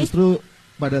pilih. Justru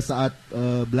pada saat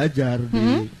belajar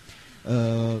di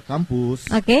kampus,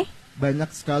 banyak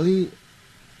sekali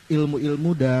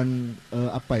ilmu-ilmu dan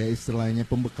istilahnya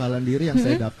pembekalan diri yang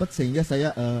saya dapat, sehingga saya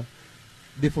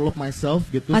develop myself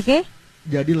gitu.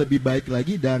 Jadi lebih baik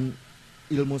lagi dan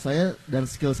ilmu saya dan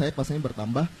skill saya pastinya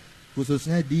bertambah,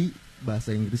 khususnya di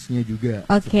bahasa Inggrisnya juga.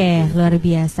 Oke, luar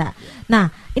biasa. Nah,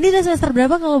 ini udah semester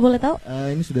berapa kalau boleh tahu?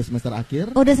 Ini sudah semester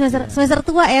akhir. Oh, udah semester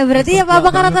tua ya. Berarti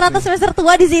apakah rata-rata semester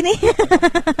tua di sini?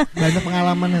 Banyak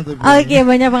pengalaman tuh. Oke,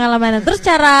 banyak pengalaman. Terus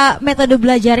cara metode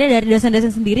belajarnya dari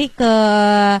dosen-dosen sendiri ke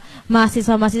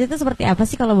mahasiswa-mahasiswa itu seperti apa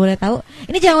sih kalau boleh tahu?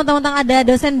 Ini jangan mentang-mentang ada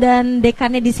dosen dan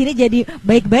dekannya di sini jadi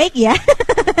baik-baik ya.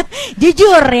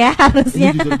 Jujur ya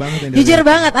harusnya. Ini jujur banget. Jujur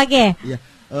banget, oke. Iya.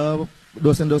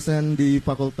 Dosen-dosen di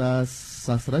Fakultas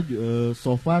Sastra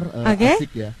so far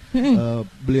asik ya.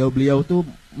 Beliau-beliau tuh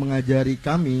mengajari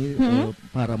kami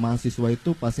para mahasiswa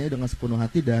itu pastinya dengan sepenuh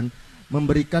hati dan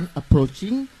memberikan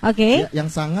approaching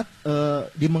yang sangat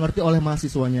dimengerti oleh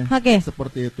mahasiswanya.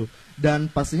 Seperti itu.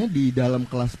 Dan pastinya di dalam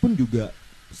kelas pun juga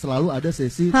selalu ada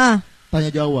sesi tanya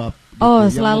jawab gitu,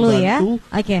 yang selalu membantu,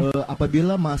 ya.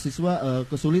 Apabila mahasiswa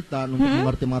kesulitan untuk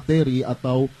mengerti materi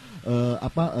atau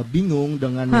bingung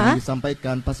dengan yang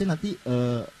disampaikan, pasti nanti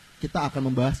kita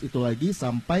akan membahas itu lagi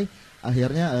sampai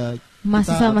akhirnya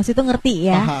mahasiswa itu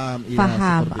ngerti ya.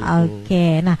 Paham.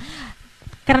 Oke. Nah,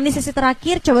 karena di sesi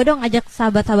terakhir, coba dong ajak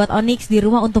sahabat-sahabat Onyx di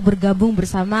rumah untuk bergabung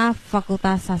bersama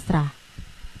Fakultas Sastra.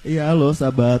 Iya, halo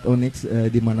sahabat Onyx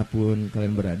dimanapun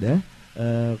kalian berada.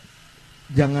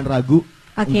 Jangan ragu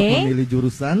untuk memilih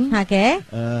jurusan.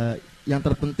 Yang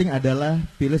terpenting adalah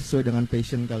pilih sesuai dengan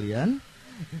passion kalian.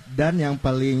 Dan yang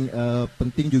paling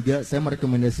penting juga saya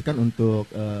merekomendasikan untuk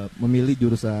memilih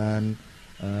jurusan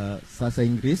bahasa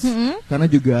Inggris karena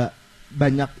juga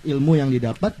banyak ilmu yang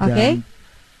didapat dan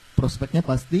prospeknya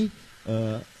pasti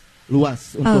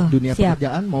luas untuk dunia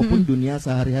pekerjaan maupun dunia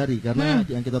sehari-hari karena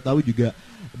yang kita tahu juga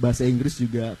bahasa Inggris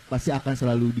juga pasti akan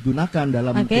selalu digunakan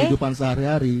dalam kehidupan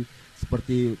sehari-hari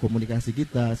seperti komunikasi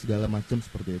kita segala macam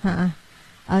seperti itu.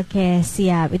 Oke,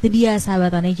 siap. Itu dia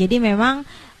sahabat Onyx. Jadi memang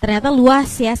ternyata luas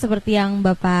ya seperti yang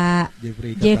Bapak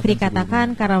Jeffrey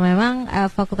katakan karena memang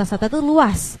Fakultas Sastra itu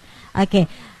luas. Oke.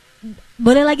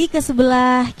 Boleh lagi ke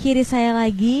sebelah kiri saya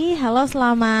lagi. Halo,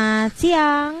 selamat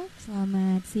siang.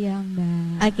 Selamat siang,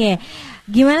 Mbak. Oke.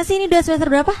 Gimana sih ini udah semester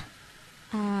berapa?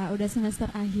 Udah semester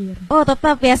akhir. Oh,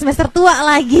 tetap ya semester tua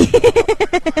lagi.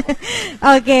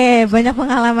 Oke, banyak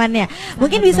pengalamannya.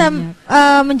 Mungkin bisa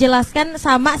menjelaskan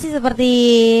sama sih seperti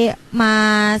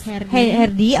Mas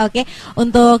Herdi. Oke,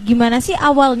 untuk gimana sih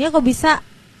awalnya kok bisa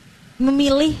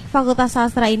memilih Fakultas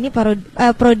Sastra ini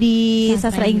prodi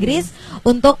Sastra Inggris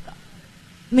untuk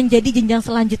menjadi jenjang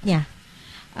selanjutnya?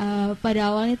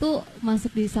 Pada awalnya itu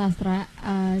masuk di sastra,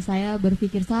 saya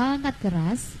berpikir sangat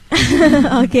keras.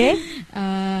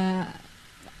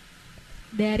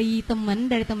 Dari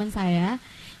teman saya.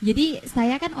 Jadi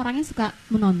saya kan orangnya suka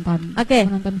menonton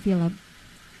film.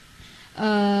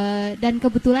 Dan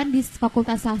kebetulan di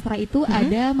Fakultas Sastra itu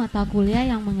ada mata kuliah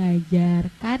yang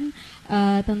mengajarkan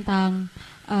tentang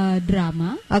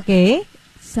drama.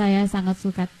 Saya sangat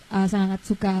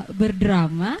suka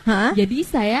berdrama. Jadi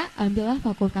saya ambillah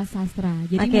Fakultas Sastra.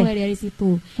 Jadi mulai dari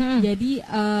situ. Jadi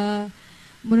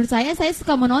menurut saya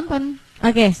suka menonton.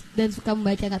 Dan suka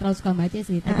membaca, nggak terlalu suka membaca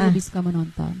sih, tapi lebih suka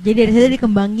menonton. Jadi dari situ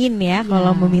dikembangin ya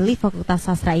kalau memilih Fakultas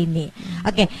Sastra ini.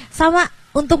 Sama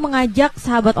untuk mengajak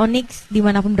sahabat Onyx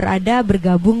dimanapun berada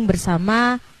bergabung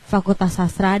bersama Fakultas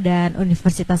Sastra dan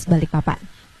Universitas Balikpapan.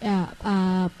 Ya,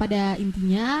 pada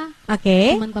intinya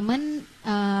teman-teman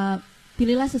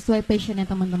pilihlah sesuai passionnya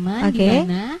teman-teman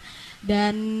gimana,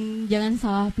 dan jangan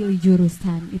salah pilih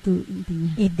jurusan, itu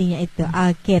intinya itu.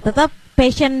 Tetap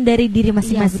passion dari diri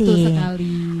masing-masing. Betul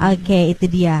sekali. Itu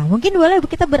dia. Mungkin boleh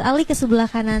kita beralih ke sebelah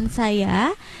kanan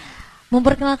saya.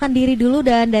 Memperkenalkan diri dulu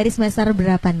dan dari semester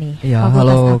berapa nih? Ya,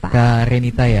 halo Kak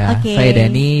Renita ya. Saya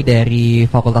Dani dari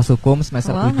Fakultas Hukum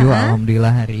semester 7.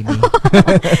 Alhamdulillah hari ini.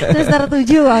 Semester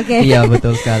 7, Iya,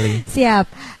 betul sekali. Siap.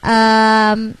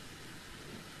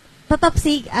 Tetap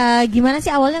sih, gimana sih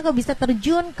awalnya kok bisa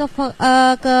terjun ke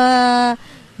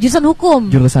jurusan hukum?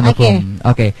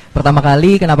 Pertama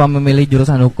kali kenapa memilih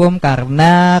jurusan hukum?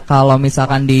 Karena kalau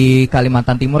misalkan di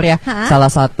Kalimantan Timur ya,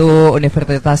 salah satu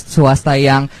universitas swasta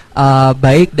yang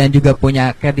baik dan juga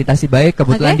punya akreditasi baik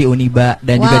kebetulan di Uniba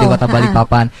dan juga di Kota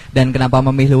Balikpapan. Dan kenapa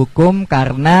memilih hukum?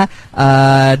 Karena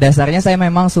dasarnya saya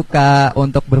memang suka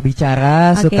untuk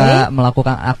berbicara, suka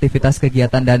melakukan aktivitas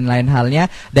kegiatan dan lain halnya.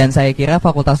 Dan saya kira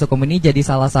Fakultas Hukum ini jadi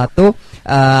salah satu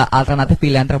alternatif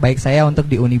pilihan terbaik saya untuk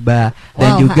di Uniba.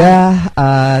 Dan juga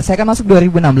saya kan masuk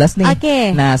 2016 nih.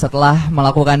 Nah, setelah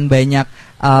melakukan banyak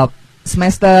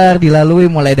semester dilalui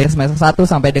mulai dari semester 1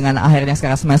 sampai dengan akhirnya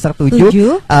sekarang semester 7,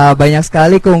 banyak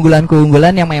sekali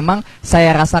keunggulan-keunggulan yang memang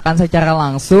saya rasakan secara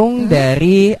langsung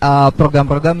dari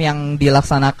program-program yang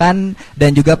dilaksanakan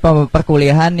dan juga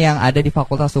perkuliahan yang ada di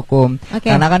Fakultas Hukum.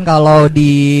 Karena kan kalau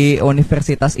di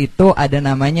universitas itu ada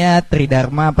namanya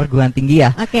Tridharma Perguruan Tinggi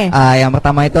ya. Yang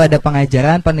pertama itu ada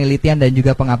pengajaran, penelitian dan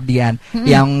juga pengabdian.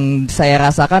 Yang saya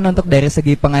rasakan untuk dari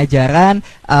segi pengajaran,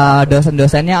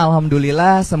 dosen-dosennya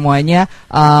alhamdulillah semuanya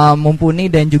mumpuni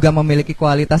dan juga memiliki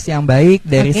kualitas yang baik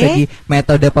dari segi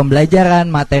metode pembelajaran,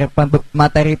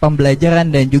 materi pembelajaran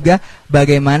dan juga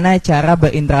bagaimana cara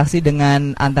berinteraksi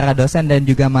dengan antara dosen dan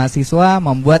juga mahasiswa,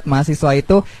 membuat mahasiswa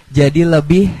itu jadi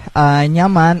lebih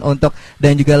nyaman untuk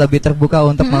dan juga lebih terbuka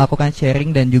untuk melakukan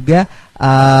sharing dan juga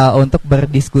untuk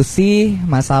berdiskusi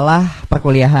masalah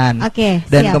perkuliahan.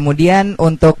 Dan kemudian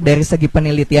untuk dari segi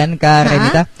penelitian Kak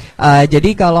Renita, jadi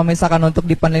kalau misalkan untuk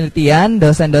di penelitian,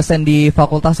 dosen-dosen di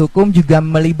Fakultas Hukum juga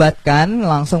melibatkan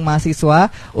langsung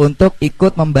mahasiswa untuk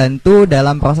ikut membantu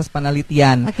dalam proses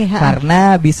penelitian,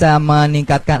 karena bisa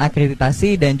meningkatkan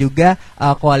akreditasi dan juga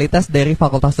kualitas dari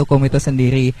Fakultas Hukum itu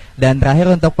sendiri. Dan terakhir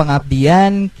untuk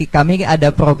pengabdian, kami ada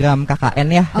program KKN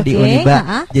ya di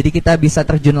Uniba. Jadi kita bisa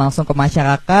terjun langsung ke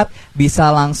masyarakat, bisa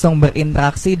langsung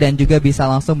berinteraksi dan juga bisa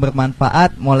langsung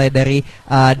bermanfaat mulai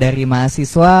dari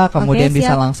mahasiswa, kemudian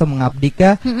bisa langsung mengabdi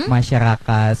ke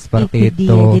masyarakat seperti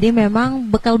itu. Jadi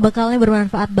memang bekal-bekalnya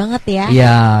bermanfaat banget ya.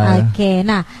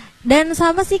 Nah, dan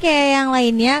sama sih kayak yang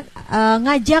lainnya,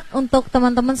 ngajak untuk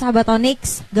teman-teman sahabat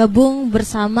Onyx gabung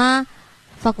bersama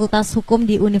Fakultas Hukum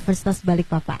di Universitas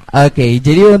Balikpapan.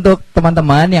 Jadi untuk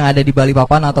teman-teman yang ada di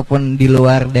Balikpapan ataupun di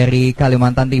luar dari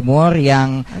Kalimantan Timur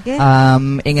yang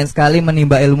ingin sekali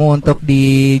menimba ilmu untuk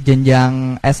di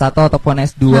jenjang S1 ataupun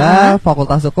S2,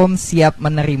 Fakultas Hukum siap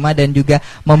menerima dan juga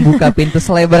membuka pintu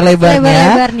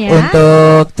selebar-lebarnya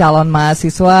untuk calon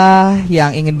mahasiswa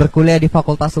yang ingin berkuliah di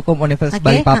Fakultas Hukum Universitas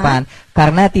Balikpapan.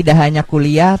 Karena tidak hanya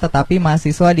kuliah, tetapi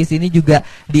mahasiswa di sini juga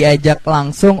diajak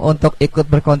langsung untuk ikut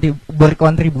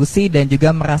berkontribusi dan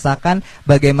juga merasakan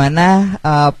bagaimana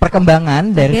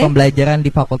perkembangan dari pembelajaran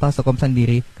di Fakultas Hukum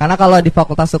sendiri. Karena kalau di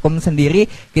Fakultas Hukum sendiri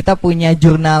kita punya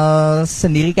jurnal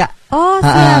sendiri Kak.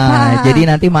 Jadi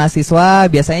nanti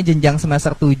mahasiswa biasanya jenjang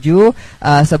semester 7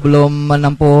 sebelum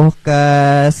menempuh ke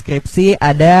skripsi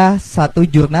ada satu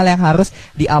jurnal yang harus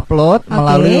diupload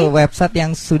melalui website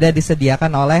yang sudah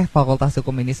disediakan oleh Fakultas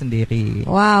Hukum ini sendiri.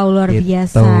 Wow, luar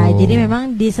biasa. Jadi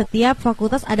memang di setiap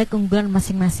fakultas ada keunggulan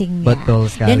masing-masing. Betul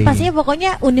sekali. Dan pastinya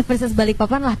pokoknya Universitas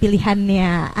Balikpapan lah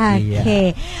pilihannya.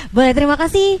 Boleh, terima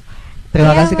kasih.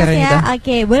 Terima kasih Kak Renita.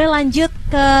 Boleh lanjut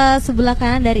ke sebelah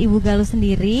kanan dari Ibu Galuh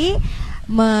sendiri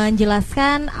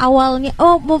menjelaskan awalnya.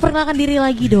 Mau perkenalkan diri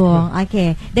lagi dong.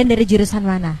 Dan dari jurusan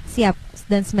mana? Siap.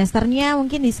 Dan semesternya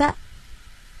mungkin bisa.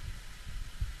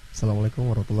 Assalamualaikum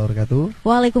warahmatullahi wabarakatuh.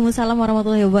 Waalaikumsalam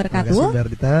warahmatullahi wabarakatuh. Terima kasih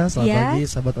Renita. Selamat pagi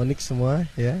sahabat Onyx semua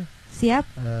ya. Siap.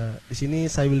 Di sini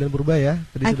saya Wildan Purba ya.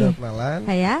 Tadi sudah kenalan.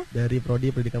 Dari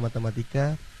Prodi Pendidikan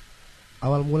Matematika.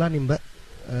 Awal mula nih Mbak.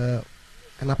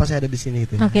 Kenapa saya ada di sini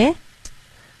itu?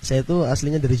 Saya itu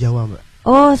aslinya dari Jawa, Mbak.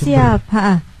 Siap.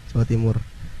 Jawa Timur.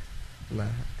 Nah,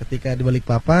 ketika di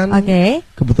Balikpapan,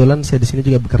 kebetulan saya di sini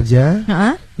juga bekerja.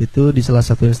 Itu di salah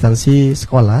satu instansi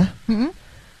sekolah.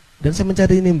 Dan saya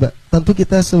mencari ini, Mbak. Tentu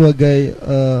kita sebagai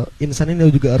insan ini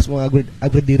juga harus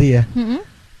mengupgrade diri ya.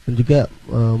 Dan juga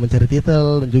mencari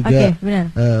titel dan juga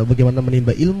bagaimana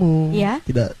menimba ilmu.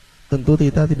 Tentu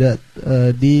kita tidak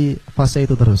di fase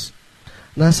itu terus.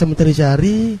 Nah, saya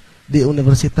mencari-cari di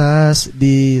universitas,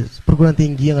 di perguruan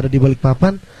tinggi yang ada di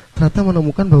Balikpapan, ternyata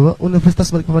menemukan bahwa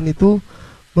Universitas Balikpapan itu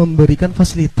memberikan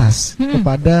fasilitas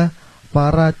kepada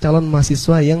para calon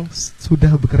mahasiswa yang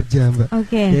sudah bekerja, Mbak.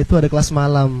 Yaitu ada kelas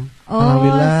malam.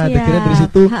 Alhamdulillah, akhirnya dari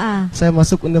situ saya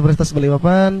masuk Universitas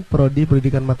Balikpapan, Prodi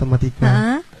Pendidikan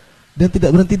Matematika. Dan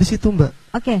tidak berhenti di situ, Mbak.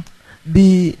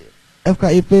 Di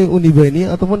FKIP Uniba ini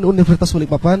ataupun Universitas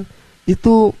Balikpapan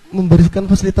itu memberikan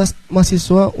fasilitas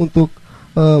mahasiswa untuk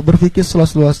berpikir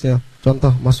seluas-luasnya. Contoh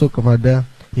masuk kepada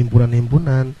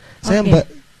himpunan-himpunan. Saya Mbak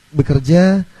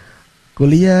bekerja,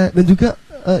 kuliah dan juga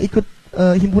ikut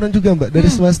himpunan juga Mbak dari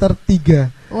semester 3,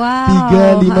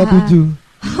 3, 5, 7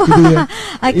 gitu ya.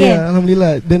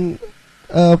 Alhamdulillah. Dan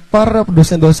para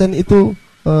dosen-dosen itu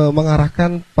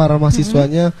mengarahkan para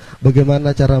mahasiswanya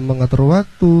bagaimana cara mengatur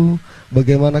waktu,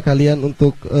 bagaimana kalian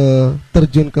untuk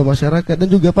terjun ke masyarakat, dan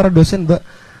juga para dosen Mbak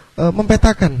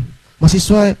mempetakan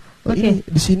mahasiswa ini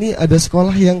di sini ada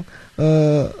sekolah yang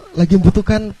lagi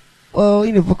membutuhkan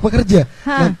ini pekerja.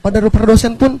 Nah, para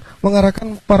dosen pun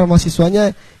mengarahkan para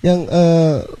mahasiswanya yang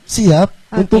siap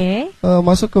untuk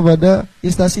masuk kepada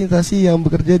instansi-instansi yang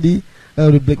bekerja di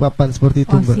di Balikpapan seperti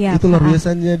itu, Mbak. Siap. Itu luar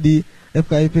biasanya di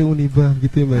FKIP Uniba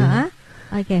gitu ya, Mbak.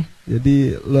 Jadi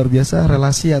luar biasa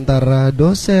relasi antara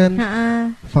dosen,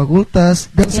 fakultas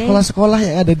dan sekolah-sekolah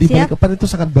yang ada di Balikpapan itu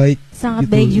sangat baik. Sangat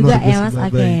gitu. Baik juga ya, Mas.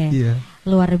 Iya.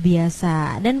 Luar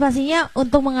biasa. Dan pastinya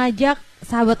untuk mengajak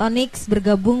sahabat Onyx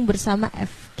bergabung bersama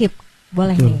FKIP.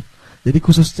 Boleh nih. Jadi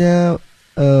khususnya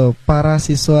para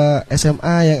siswa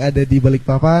SMA yang ada di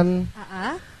Balikpapan,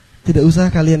 tidak usah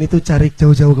kalian itu cari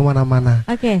jauh-jauh kemana-mana.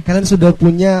 Kalian sudah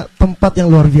punya tempat yang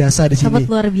luar biasa di sini. Tempat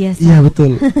luar biasa. Iya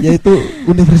betul, yaitu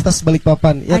Universitas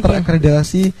Balikpapan. Ya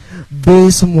terakreditasi B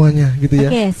semuanya gitu ya.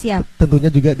 Siap.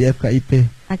 Tentunya juga di FKIP.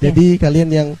 Jadi kalian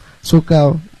yang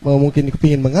suka mungkin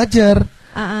kepingin mengajar,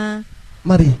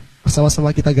 mari bersama-sama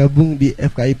kita gabung di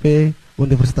FKIP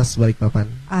Universitas Balikpapan.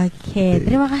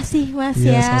 Terima kasih Mas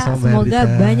ya. Semoga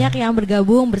banyak yang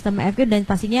bergabung bersama FKIP dan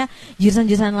pastinya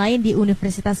jurusan-jurusan lain di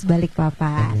Universitas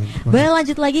Balikpapan. Boleh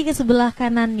lanjut lagi ke sebelah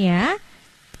kanannya.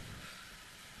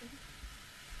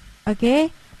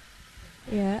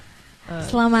 Ya.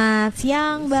 Selamat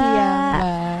siang, Mbak.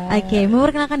 Siang, Mbak.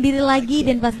 Memperkenalkan diri lagi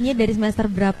dan pastinya dari semester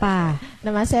berapa?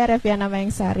 Nama saya Reviana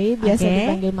Mayangsari, biasa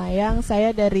dipanggil Mayang.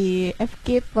 Saya dari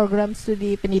FKIP Program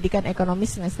Studi Pendidikan Ekonomi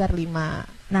semester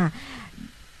 5. Nah,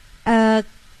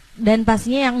 dan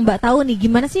pastinya yang Mbak tahu nih,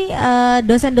 gimana sih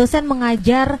dosen-dosen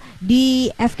mengajar di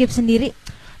FKIP sendiri?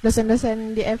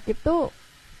 Dosen-dosen di FKIP tuh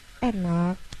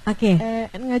enak.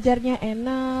 Ngajarnya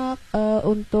enak,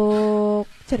 untuk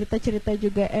cerita-cerita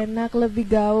juga enak, lebih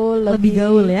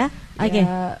gaul ya.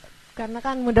 Karena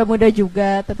kan muda-muda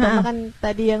juga, terutama kan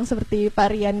tadi yang seperti Pak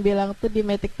Rian bilang tuh di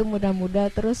Metik tuh muda-muda.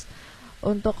 Terus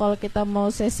untuk kalau kita mau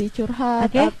sesi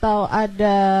curhat atau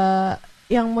ada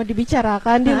yang mau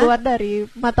dibicarakan di luar dari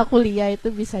mata kuliah itu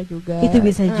bisa juga.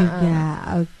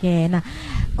 Nah,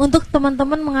 untuk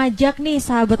teman-teman mengajak nih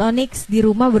sahabat Onyx di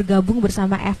rumah bergabung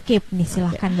bersama FKIP nih,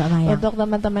 silahkan Mbak Maya. Untuk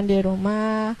teman-teman di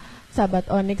rumah,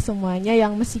 sahabat Onyx semuanya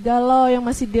yang masih galau, yang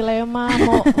masih dilema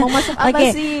mau masuk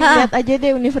apa sih, lihat aja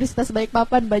deh Universitas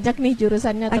Balikpapan, banyak nih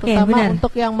jurusannya, terutama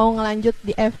untuk yang mau ngelanjut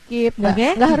di FKIP.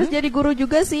 Nggak harus jadi guru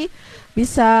juga sih,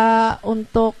 bisa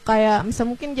untuk kayak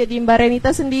mungkin jadi Mbak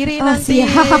Renita sendiri nanti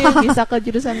bisa ke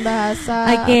jurusan bahasa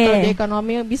atau di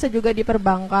ekonomi, bisa juga di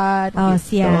perbankan.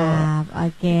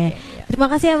 Siap. Terima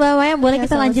kasih ya Mbak Maya. Boleh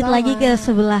kita lanjut lagi ke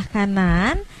sebelah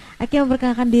kanan.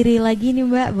 Memperkenalkan diri lagi nih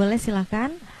Mbak, boleh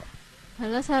silakan.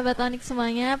 Halo sahabat Onyx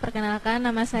semuanya, perkenalkan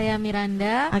nama saya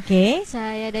Miranda.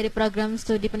 Saya dari program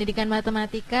studi pendidikan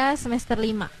matematika semester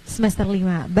 5.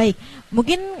 Baik.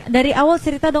 Mungkin dari awal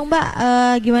cerita dong Mbak,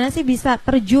 gimana sih bisa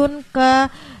terjun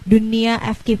ke dunia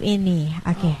FKIP ini?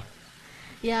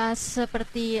 Ya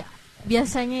seperti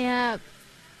biasanya ya,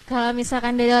 kalau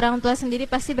misalkan dari orang tua sendiri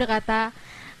pasti berkata,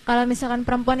 kalau misalkan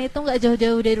perempuan itu nggak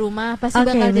jauh-jauh dari rumah, pasti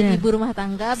bakal jadi ibu rumah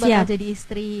tangga, bakal jadi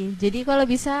istri. Jadi kalau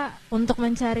bisa untuk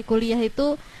mencari kuliah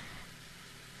itu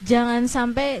jangan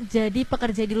sampai jadi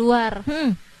pekerja di luar,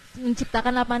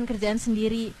 menciptakan lapangan kerjaan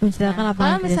sendiri.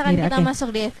 Kalau misalkan kita masuk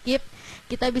di FKIP,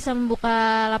 kita bisa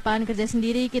membuka lapangan kerja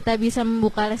sendiri, kita bisa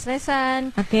membuka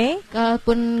les-lesan.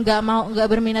 Kalaupun nggak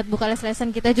berminat buka les-lesan,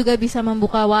 kita juga bisa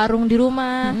membuka warung di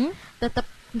rumah. Tetap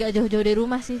nggak jauh-jauh dari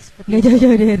rumah sih,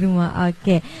 jauh-jauh dari rumah.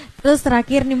 Terus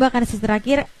terakhir nih Mbak, karena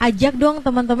terakhir, ajak dong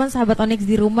teman-teman sahabat Onyx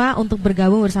di rumah untuk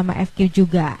bergabung bersama FKIP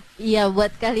juga. Iya,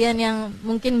 buat kalian yang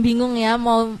mungkin bingung ya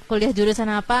mau kuliah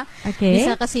jurusan apa,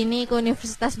 bisa ke sini ke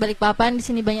Universitas Balikpapan. Di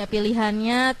sini banyak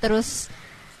pilihannya. Terus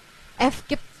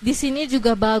FKIP di sini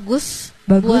juga bagus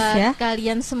buat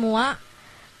kalian semua,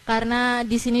 karena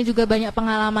di sini juga banyak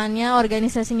pengalamannya,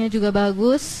 organisasinya juga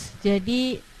bagus.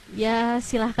 Jadi ya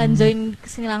silahkan join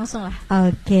kesini langsung lah.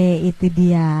 Itu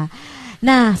dia.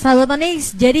 Nah sahabat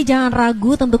Onyx, jadi jangan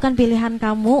ragu, tentukan pilihan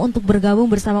kamu untuk bergabung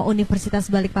bersama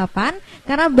Universitas Balikpapan,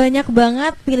 karena banyak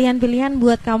banget pilihan-pilihan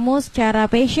buat kamu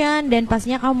secara passion, dan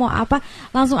pastinya kamu mau apa,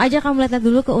 langsung aja kamu lihat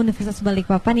dulu ke Universitas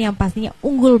Balikpapan yang pastinya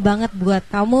unggul banget buat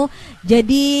kamu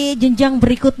jadi jenjang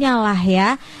berikutnya lah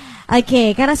ya.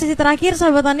 Karena sesi terakhir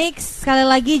sahabat Onyx, sekali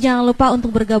lagi jangan lupa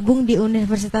untuk bergabung di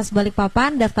Universitas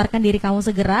Balikpapan. Daftarkan diri kamu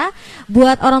segera.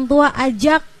 Buat orang tua,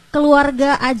 ajak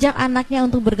keluarga, ajak anaknya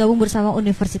untuk bergabung bersama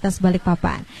Universitas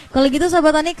Balikpapan. Kalau gitu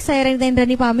sahabat Onyx, saya Renita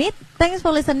Indrani pamit. Thanks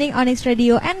for listening Onyx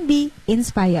Radio and be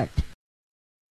inspired.